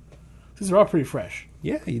 These are all pretty fresh.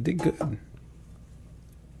 Yeah, you did good.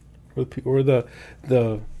 Or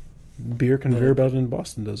the beer conveyor belt in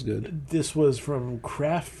Boston does good. This was from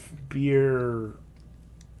Craft Beer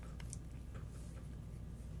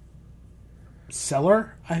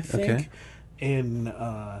Cellar, I think, in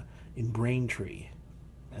Braintree,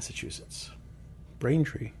 Massachusetts.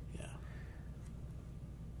 Braintree. Yeah.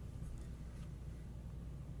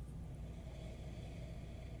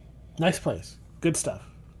 Nice place. Good stuff.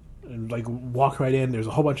 And like walk right in. There's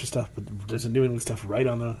a whole bunch of stuff, but there's a New England stuff right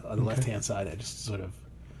on the left hand side. I just sort of.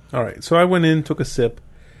 All right, so I went in, took a sip,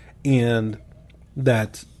 and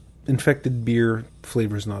that infected beer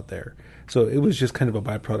flavor is not there. So it was just kind of a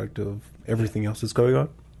byproduct of everything else that's going on.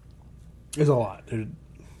 There's a lot.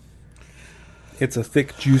 It's a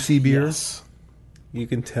thick, juicy beer. Yes. You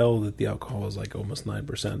can tell that the alcohol is like almost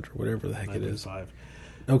 9% or whatever the heck it is. 5.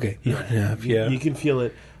 Okay, 9.5, yeah. You can feel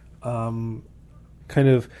it. Kind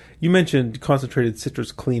of, you mentioned concentrated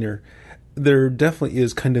citrus cleaner. There definitely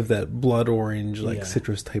is kind of that blood orange,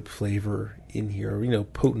 citrus type flavor in here.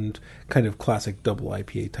 Potent, kind of classic double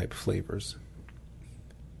IPA type flavors.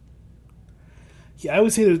 Yeah, I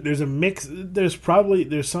would say there's a mix. There's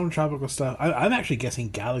some tropical stuff. I'm actually guessing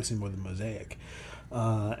Galaxy more than Mosaic,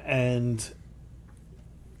 and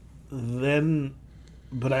then,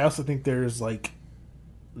 but I also think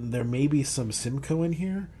there may be some Simcoe in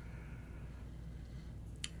here.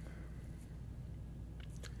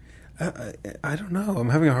 I don't know. I'm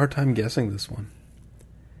having a hard time guessing this one.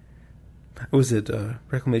 I was at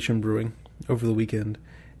Reclamation Brewing over the weekend,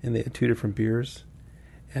 and they had 2 different beers.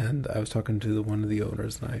 And I was talking to one of the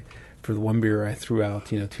owners, and for the one beer I threw out,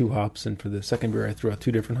 2 hops, and for the second beer I threw out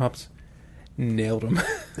 2 different hops. Nailed them.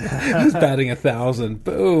 I was batting 1,000.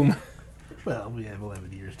 Boom. Well, we have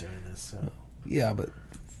 11 years doing this, so yeah, but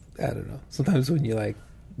I don't know. Sometimes when you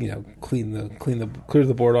clear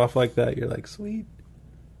the board off like that, you're like, sweet.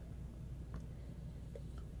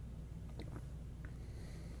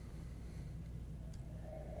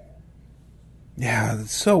 Yeah,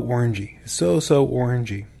 it's so orangey. So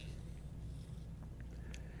orangey.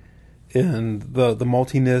 And the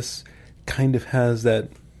maltiness kind of has that.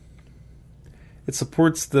 It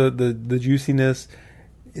supports the juiciness.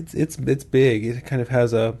 It's big. It kind of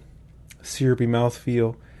has a syrupy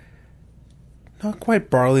mouthfeel. Not quite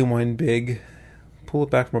barley wine big. Pull it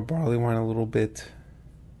back from a barley wine a little bit.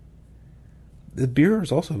 The beer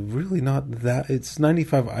is also really not that... It's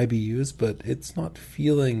 95 IBUs, but it's not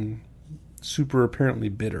feeling super apparently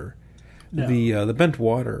bitter. No. The bent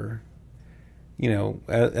water,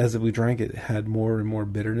 as we drank it, had more and more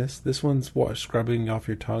bitterness. This one's scrubbing off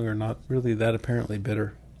your tongue are not really that apparently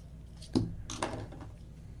bitter.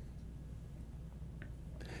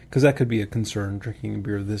 Because that could be a concern, drinking a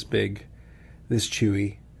beer this big, this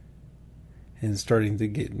chewy, and starting to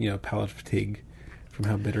get, palate fatigue from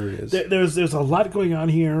how bitter it is. There's a lot going on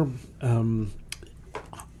here.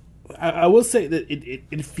 I will say that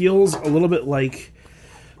it feels a little bit like,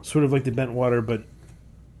 sort of like the bent water, but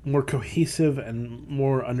more cohesive and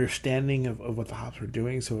more understanding of what the hops are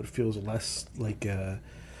doing. So it feels less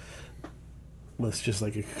just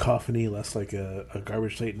like a cacophony, less like a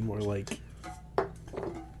garbage plate, and more like,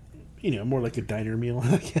 more like a diner meal,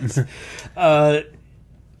 I guess.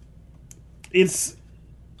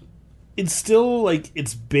 It's still like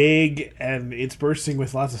it's big and it's bursting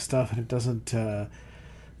with lots of stuff, and it doesn't.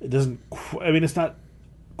 It's not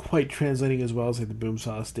quite translating as well as like the Boom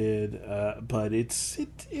Sauce did, but it's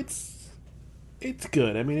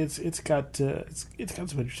good. I mean, it's got some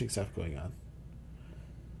interesting stuff going on.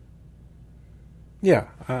 Yeah,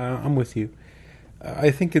 I'm with you.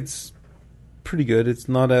 I think it's pretty good. It's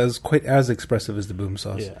not quite as expressive as the Boom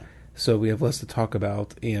Sauce, so we have less to talk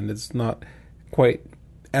about, and it's not quite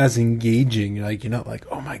as engaging. Like, you're not like,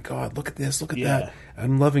 oh my god, look at this, look at that.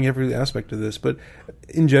 I'm loving every aspect of this, but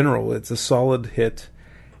in general, it's a solid hit.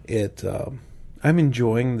 I'm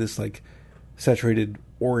enjoying this like saturated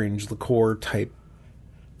orange liqueur type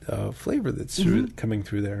flavor that's coming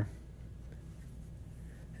through there.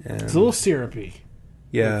 And it's a little syrupy.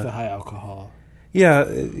 Yeah, with the high alcohol. Yeah,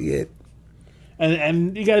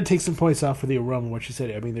 and you got to take some points off for the aroma. What you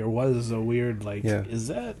said. I mean, there was a weird is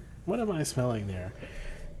that, what am I smelling there?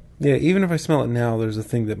 Yeah, even if I smell it now, there's a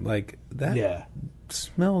thing that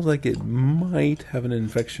smells like it might have an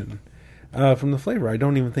infection. From the flavor, I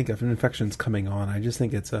don't even think an infection's coming on. I just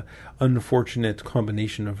think it's a unfortunate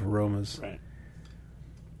combination of aromas. Right.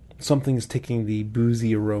 Something's taking the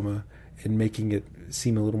boozy aroma and making it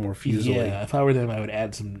seem a little more fusily. Yeah, if I were them, I would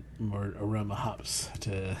add some more aroma hops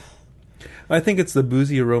to... I think it's the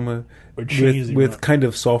boozy aroma with kind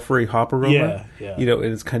of sulfury hop aroma. Yeah. And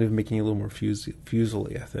it's kind of making it a little more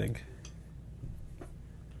fusily, I think.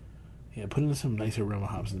 Yeah, put in some nice aroma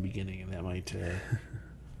hops in the beginning, and that might...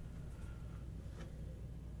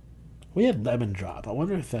 We had lemon drop. I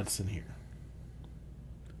wonder if that's in here.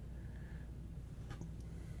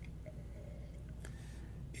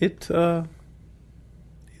 It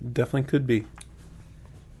definitely could be.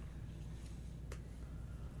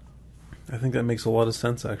 I think that makes a lot of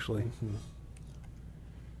sense, actually. Mm-hmm.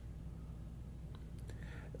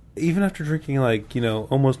 Even after drinking,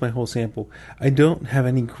 almost my whole sample, I don't have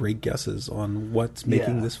any great guesses on what's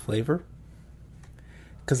making this flavor.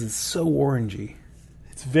 Because it's so orangey.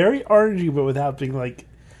 It's very orangey, but without being,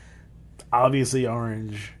 obviously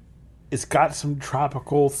orange. It's got some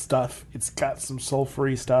tropical stuff. It's got some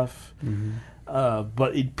sulfury stuff. Mm-hmm.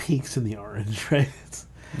 But it peaks in the orange, right?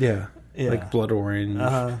 Like blood orange.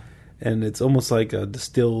 Uh-huh. And it's almost like a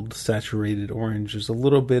distilled, saturated orange. There's a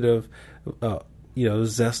little bit of,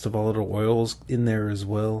 zest of volatile oils in there as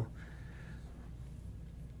well.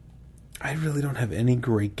 I really don't have any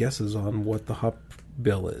great guesses on what the hop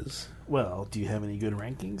bill is. Well, do you have any good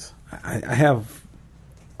rankings? I have.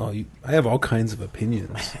 I have all kinds of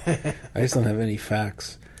opinions. I just don't have any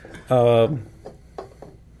facts. At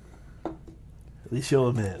least you'll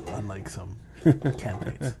admit, unlike some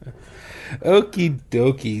candidates. Okie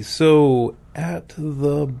dokie. So, at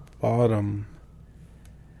the bottom,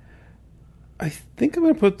 I think I'm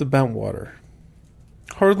going to put the Bent Water.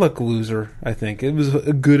 Hard luck loser, I think. It was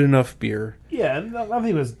a good enough beer. Yeah,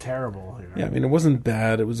 nothing was terrible. Yeah, I mean, it wasn't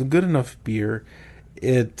bad. It was a good enough beer.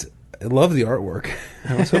 I love the artwork.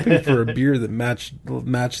 I was hoping for a beer that matched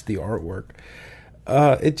the artwork.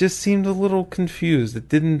 It just seemed a little confused. It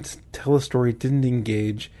didn't tell a story. It didn't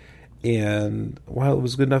engage. And while it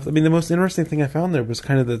was good enough, I mean, the most interesting thing I found there was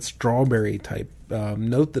kind of that strawberry type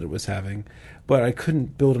note that it was having. But I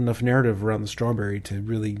couldn't build enough narrative around the strawberry to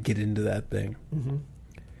really get into that thing. Mm-hmm.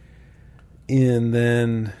 And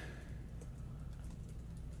then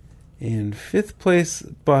in fifth place,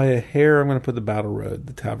 by a hair, I'm going to put the Battle Road,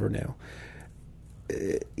 the Tavernale.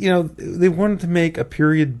 They wanted to make a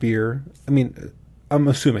period beer. I mean, I'm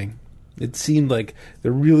assuming. It seemed like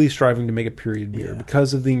they're really striving to make a period beer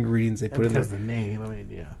because of the ingredients they put in there. Because of the name, I mean,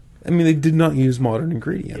 yeah. I mean, they did not use modern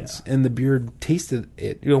ingredients, and the beer tasted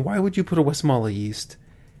it. Why would you put a Westmalle yeast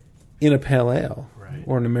in a pale ale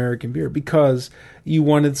or an American beer? Because you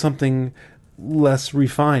wanted something less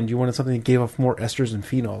refined. You wanted something that gave off more esters and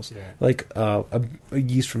phenols, like a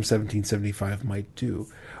yeast from 1775 might do.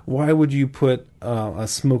 Why would you put a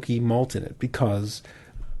smoky malt in it? Because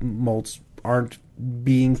malts aren't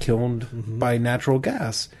being kilned by natural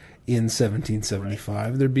gas in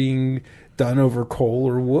 1775. They're being done over coal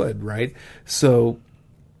or wood, right? So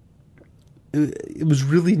it was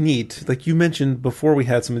really neat. Like you mentioned before we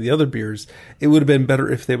had some of the other beers, it would have been better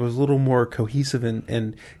if they was a little more cohesive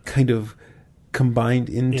and kind of combined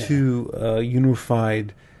into a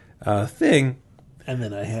unified thing. And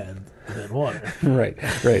then I had water. right.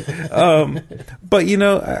 But,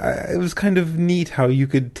 it was kind of neat how you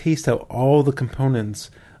could taste how all the components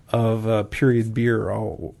of period beer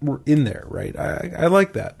all were in there, right? I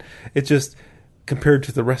like that. It's just, compared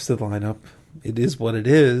to the rest of the lineup, it is what it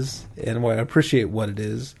is. And while I appreciate what it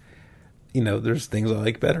is, there's things I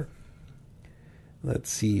like better. Let's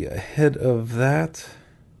see. Ahead of that,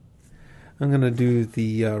 I'm going to do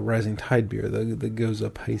the Rising Tide beer, the Goza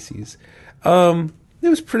Pisces. It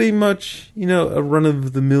was pretty much, a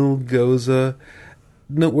run-of-the-mill Goza.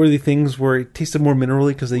 Noteworthy things where it tasted more minerally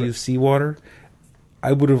because they used seawater.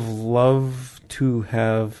 I would have loved to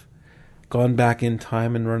have gone back in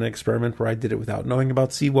time and run an experiment where I did it without knowing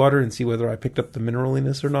about seawater and see whether I picked up the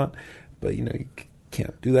mineraliness or not. But, you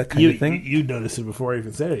can't do that kind of thing. You noticed it before I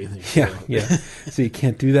even said anything. Yeah. So you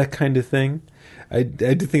can't do that kind of thing. I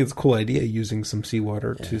do think it's a cool idea using some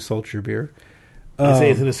seawater to salt your beer. I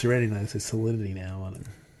say it's in a serenity now. It says salinity now on it.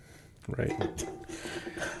 Right.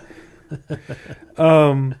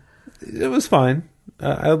 It was fine.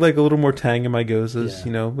 I like a little more tang in my Gozas,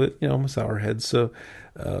 but, I'm a sourhead, so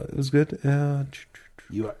it was good.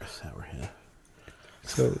 You are a sourhead.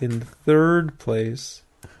 So in third place,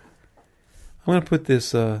 I'm going to put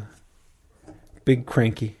this Big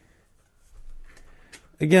Cranky.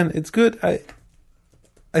 Again, it's good.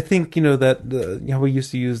 I think, that how we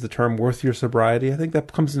used to use the term worth your sobriety. I think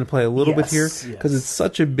that comes into play a little bit here because it's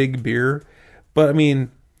such a big beer. But, I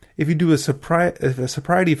mean, if you do a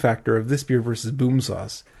sobriety factor of this beer versus Boom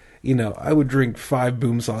Sauce, I would drink 5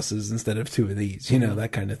 Boom Sauces instead of 2 of these,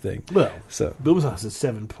 that kind of thing. Well, so Boom Sauce is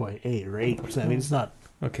 7.8 or 8%. I mean, it's not...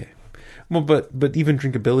 Okay. Well, but even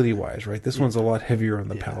drinkability-wise, right? This one's a lot heavier on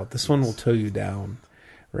the palate. This one will tow you down,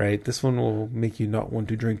 right? This one will make you not want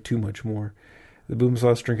to drink too much more. The Boom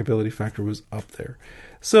Sauce drinkability factor was up there.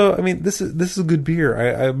 So, I mean, this is a good beer.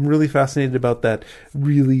 I'm really fascinated about that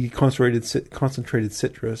really concentrated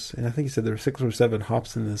citrus. And I think you said there were 6 or 7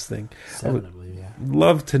 hops in this thing. 7, I believe, yeah.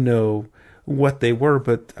 Love to know what they were,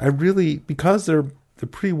 but I really, because they're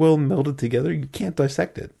pretty well melded together, you can't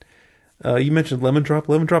dissect it. You mentioned Lemon Drop.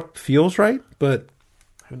 Lemon Drop feels right, but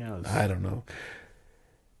who knows? I don't know.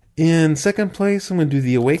 In second place, I'm going to do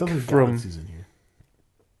the Awake from...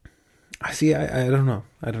 I see. I don't know.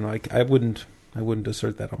 I wouldn't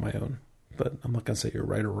assert that on my own. But I'm not gonna say you're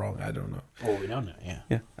right or wrong. I don't know. Well, we don't know.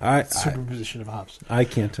 Yeah. Superposition of hops. I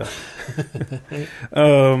can't tell.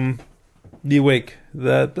 The Awake.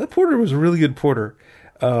 That porter was a really good porter.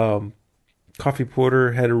 Coffee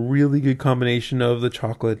porter had a really good combination of the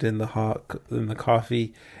chocolate and the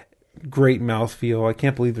coffee. Great mouthfeel. I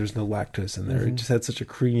can't believe there's no lactose in there. It just had such a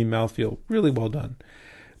creamy mouthfeel. Really well done.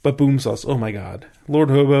 But Boom Sauce, oh my God. Lord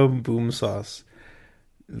Hobo Boom Sauce.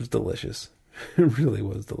 It was delicious. It really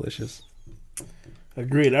was delicious.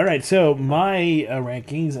 Agreed. All right, so my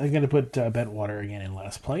rankings, I'm going to put Bentwater again in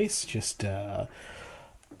last place. Just,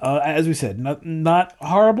 as we said, not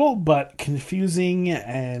horrible, but confusing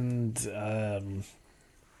and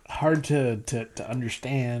hard to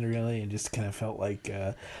understand, really, and just kind of felt like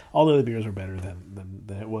all the other beers were better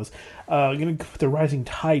than it was. I'm going to put the Rising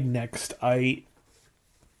Tide next.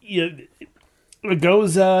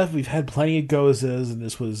 Goza, we've had plenty of Gozas, and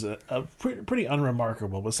this was a pretty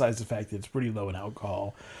unremarkable, besides the fact that it's pretty low in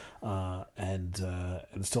alcohol, and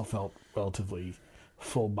still felt relatively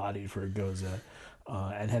full-bodied for a Goza,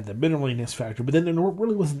 and had the mineraliness factor, but then there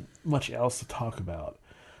really wasn't much else to talk about.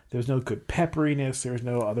 There was no good pepperiness, there was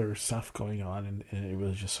no other stuff going on, and it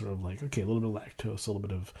was just sort of like, okay, a little bit of lactose, a little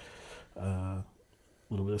bit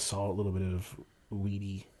of salt, a little bit of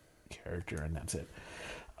weedy character, and that's it.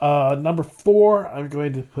 Number 4, I'm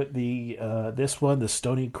going to put this one, the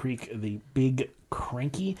Stony Creek, the Big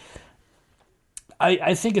Cranky.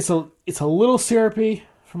 I think it's a little syrupy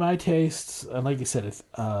for my tastes, and like you said,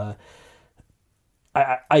 I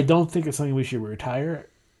don't think it's something we should retire.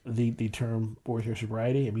 The term worth your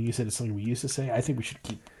sobriety. I mean, you said it's something we used to say. I think we should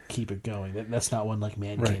keep it going. That's not one like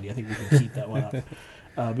Man Candy. I think we can keep that one up.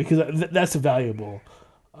 because that's a valuable.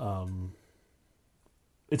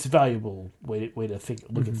 It's a valuable way to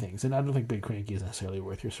look at things, and I don't think Big Cranky is necessarily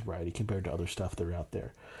worth your sobriety compared to other stuff that are out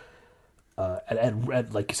there.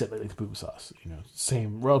 And like you said, like the boom sauce,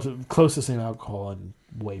 same relative, close to the same alcohol and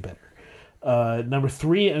way better. Number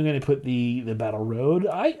 3, I'm going to put the Battle Road.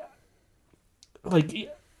 I like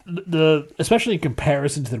especially in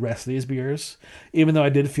comparison to the rest of these beers. Even though I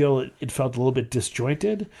did feel it felt a little bit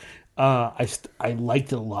disjointed, I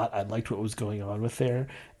liked it a lot. I liked what was going on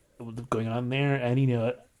there,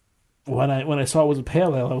 and when I saw it was a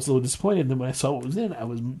pale ale, I was a little disappointed. And then when I saw what was in, I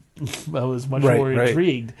was much more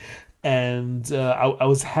intrigued, and I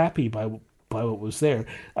was happy by what was there.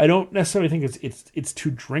 I don't necessarily think it's too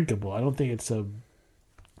drinkable. I don't think it's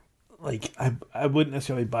I wouldn't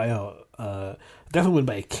necessarily buy definitely wouldn't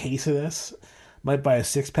buy a case of this. Might buy a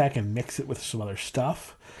 6-pack and mix it with some other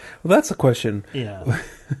stuff. Well, that's a question. Yeah.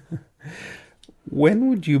 When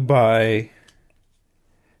would you buy?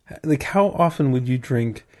 Like, how often would you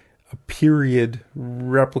drink a period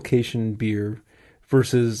replication beer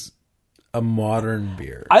versus a modern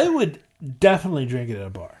beer? I would definitely drink it at a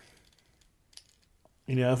bar.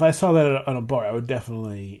 If I saw that on a bar, I would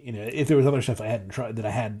definitely, if there was other stuff I hadn't tried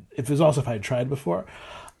if it was also if I had tried before,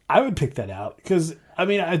 I would pick that out because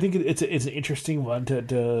I think it's an interesting one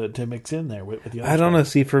to mix in there with the other. I don't know.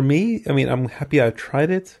 See, for me, I'm happy I've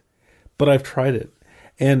tried it, but I've tried it,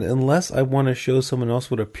 and unless I want to show someone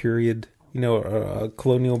else what a period, a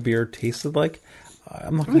colonial beer tasted like,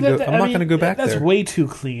 I'm not going to go back there. That's way too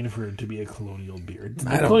clean for it to be a colonial beer.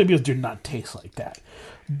 Colonial beers do not taste like that,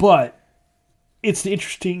 but it's the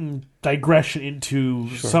interesting digression into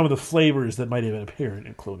some of the flavors that might have been apparent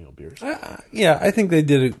in colonial beers. Yeah, I think they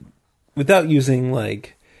did it without using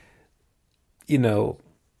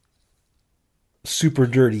super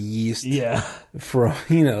dirty yeast. Yeah. From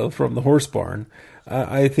the horse barn.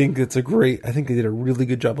 I think I think they did a really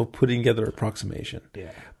good job of putting together an approximation. Yeah.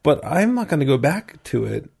 But I'm not going to go back to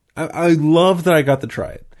it. I love that I got to try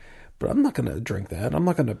it, but I'm not going to drink that. I'm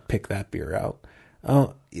not going to pick that beer out.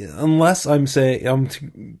 Unless I'm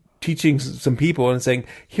teaching some people and saying,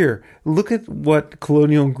 here, look at what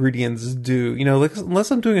colonial ingredients do.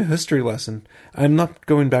 Unless I'm doing a history lesson, I'm not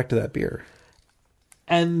going back to that beer.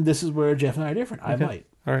 And this is where Jeff and I are different. Okay. I might.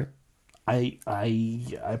 All right. I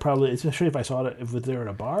probably, especially if I saw it, if it was there at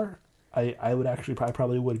a bar, I would actually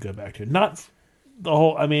probably would go back to it. Not the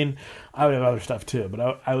whole, I would have other stuff too,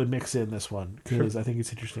 but I would mix in this one because I think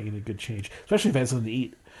it's interesting and a good change, especially if I had something to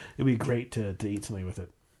eat. It'd be great to eat something with it.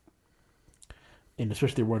 And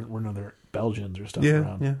especially there weren't other Belgians or stuff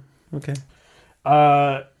around. Yeah, okay.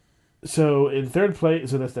 So in third place,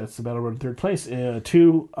 so that's the Battle Road in third place.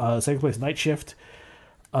 2, second place, Night Shift.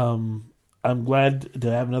 I'm glad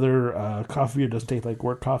to have another coffee beer. It doesn't taste like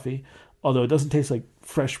work coffee, although it doesn't taste like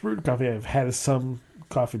fresh brewed coffee. I've had some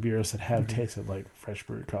coffee beers that have tasted like fresh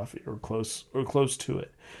brewed coffee or close to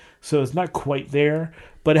it. So it's not quite there,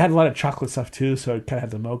 but it had a lot of chocolate stuff too. So it kind of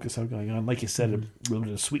had the mocha stuff going on. Like you said, a little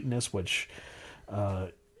bit of sweetness, which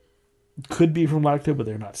could be from lacto, but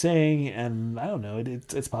they're not saying. And I don't know.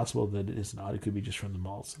 It's possible that it is not. It could be just from the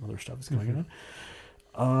malts and other stuff that's going on.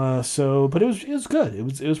 But it was good.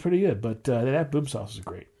 It was pretty good. But that boom sauce is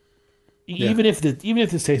great. Yeah. Even if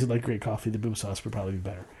this tasted like great coffee, the boom sauce would probably be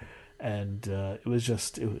better. And it was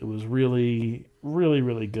really, really,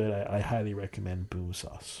 really good. I highly recommend boom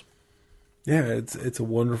sauce. Yeah, it's a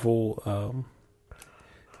wonderful,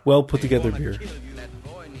 well put together beer.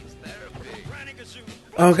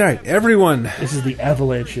 Oh, God, everyone! This is the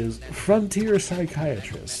Avalanche's Frontier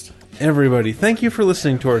Psychiatrist. Everybody, thank you for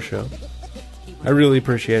listening to our show. I really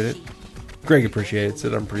appreciate it. Greg appreciates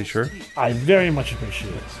it, I'm pretty sure. I very much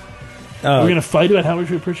appreciate it. We're going to fight about how much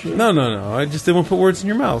we appreciate it? No. I just didn't want to put words in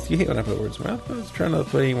your mouth. You hate when I put words in your mouth. I was trying not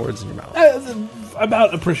to put any words in your mouth.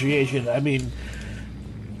 About appreciation,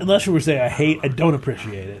 unless you were saying I don't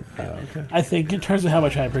appreciate it. Okay. I think in terms of how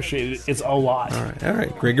much I appreciate it, it's a lot. All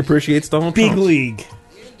right. Greg appreciates Donald Trump. Big league.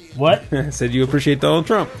 What? I said you appreciate Donald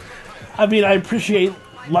Trump. I appreciate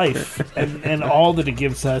life and all that it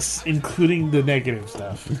gives us, including the negative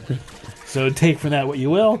stuff. So take from that what you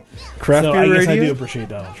will. Craft Beer Radio, I do appreciate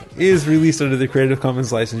Donald Trump. Is released under the Creative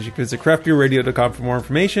Commons license. You can visit craftbeerradio.com for more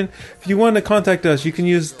information. If you want to contact us, you can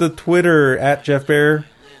use the Twitter at Jeff Bear,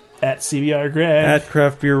 at CBR Greg, at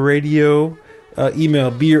Craft Beer Radio,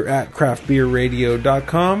 email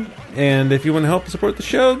beer@craftbeerradio.com. And if you want to help support the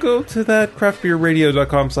show, go to that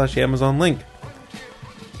craftbeerradio.com/Amazon link.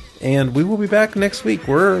 And we will be back next week.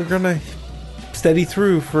 We're going to steady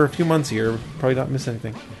through for a few months here. Probably not miss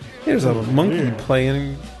anything. There's a monkey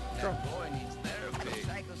playing.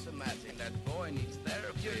 psychosomatic. That boy needs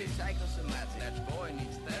therapy. You're psychosomatic. That boy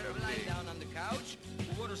needs therapy. Lying down on the couch?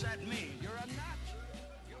 What does that mean? You're a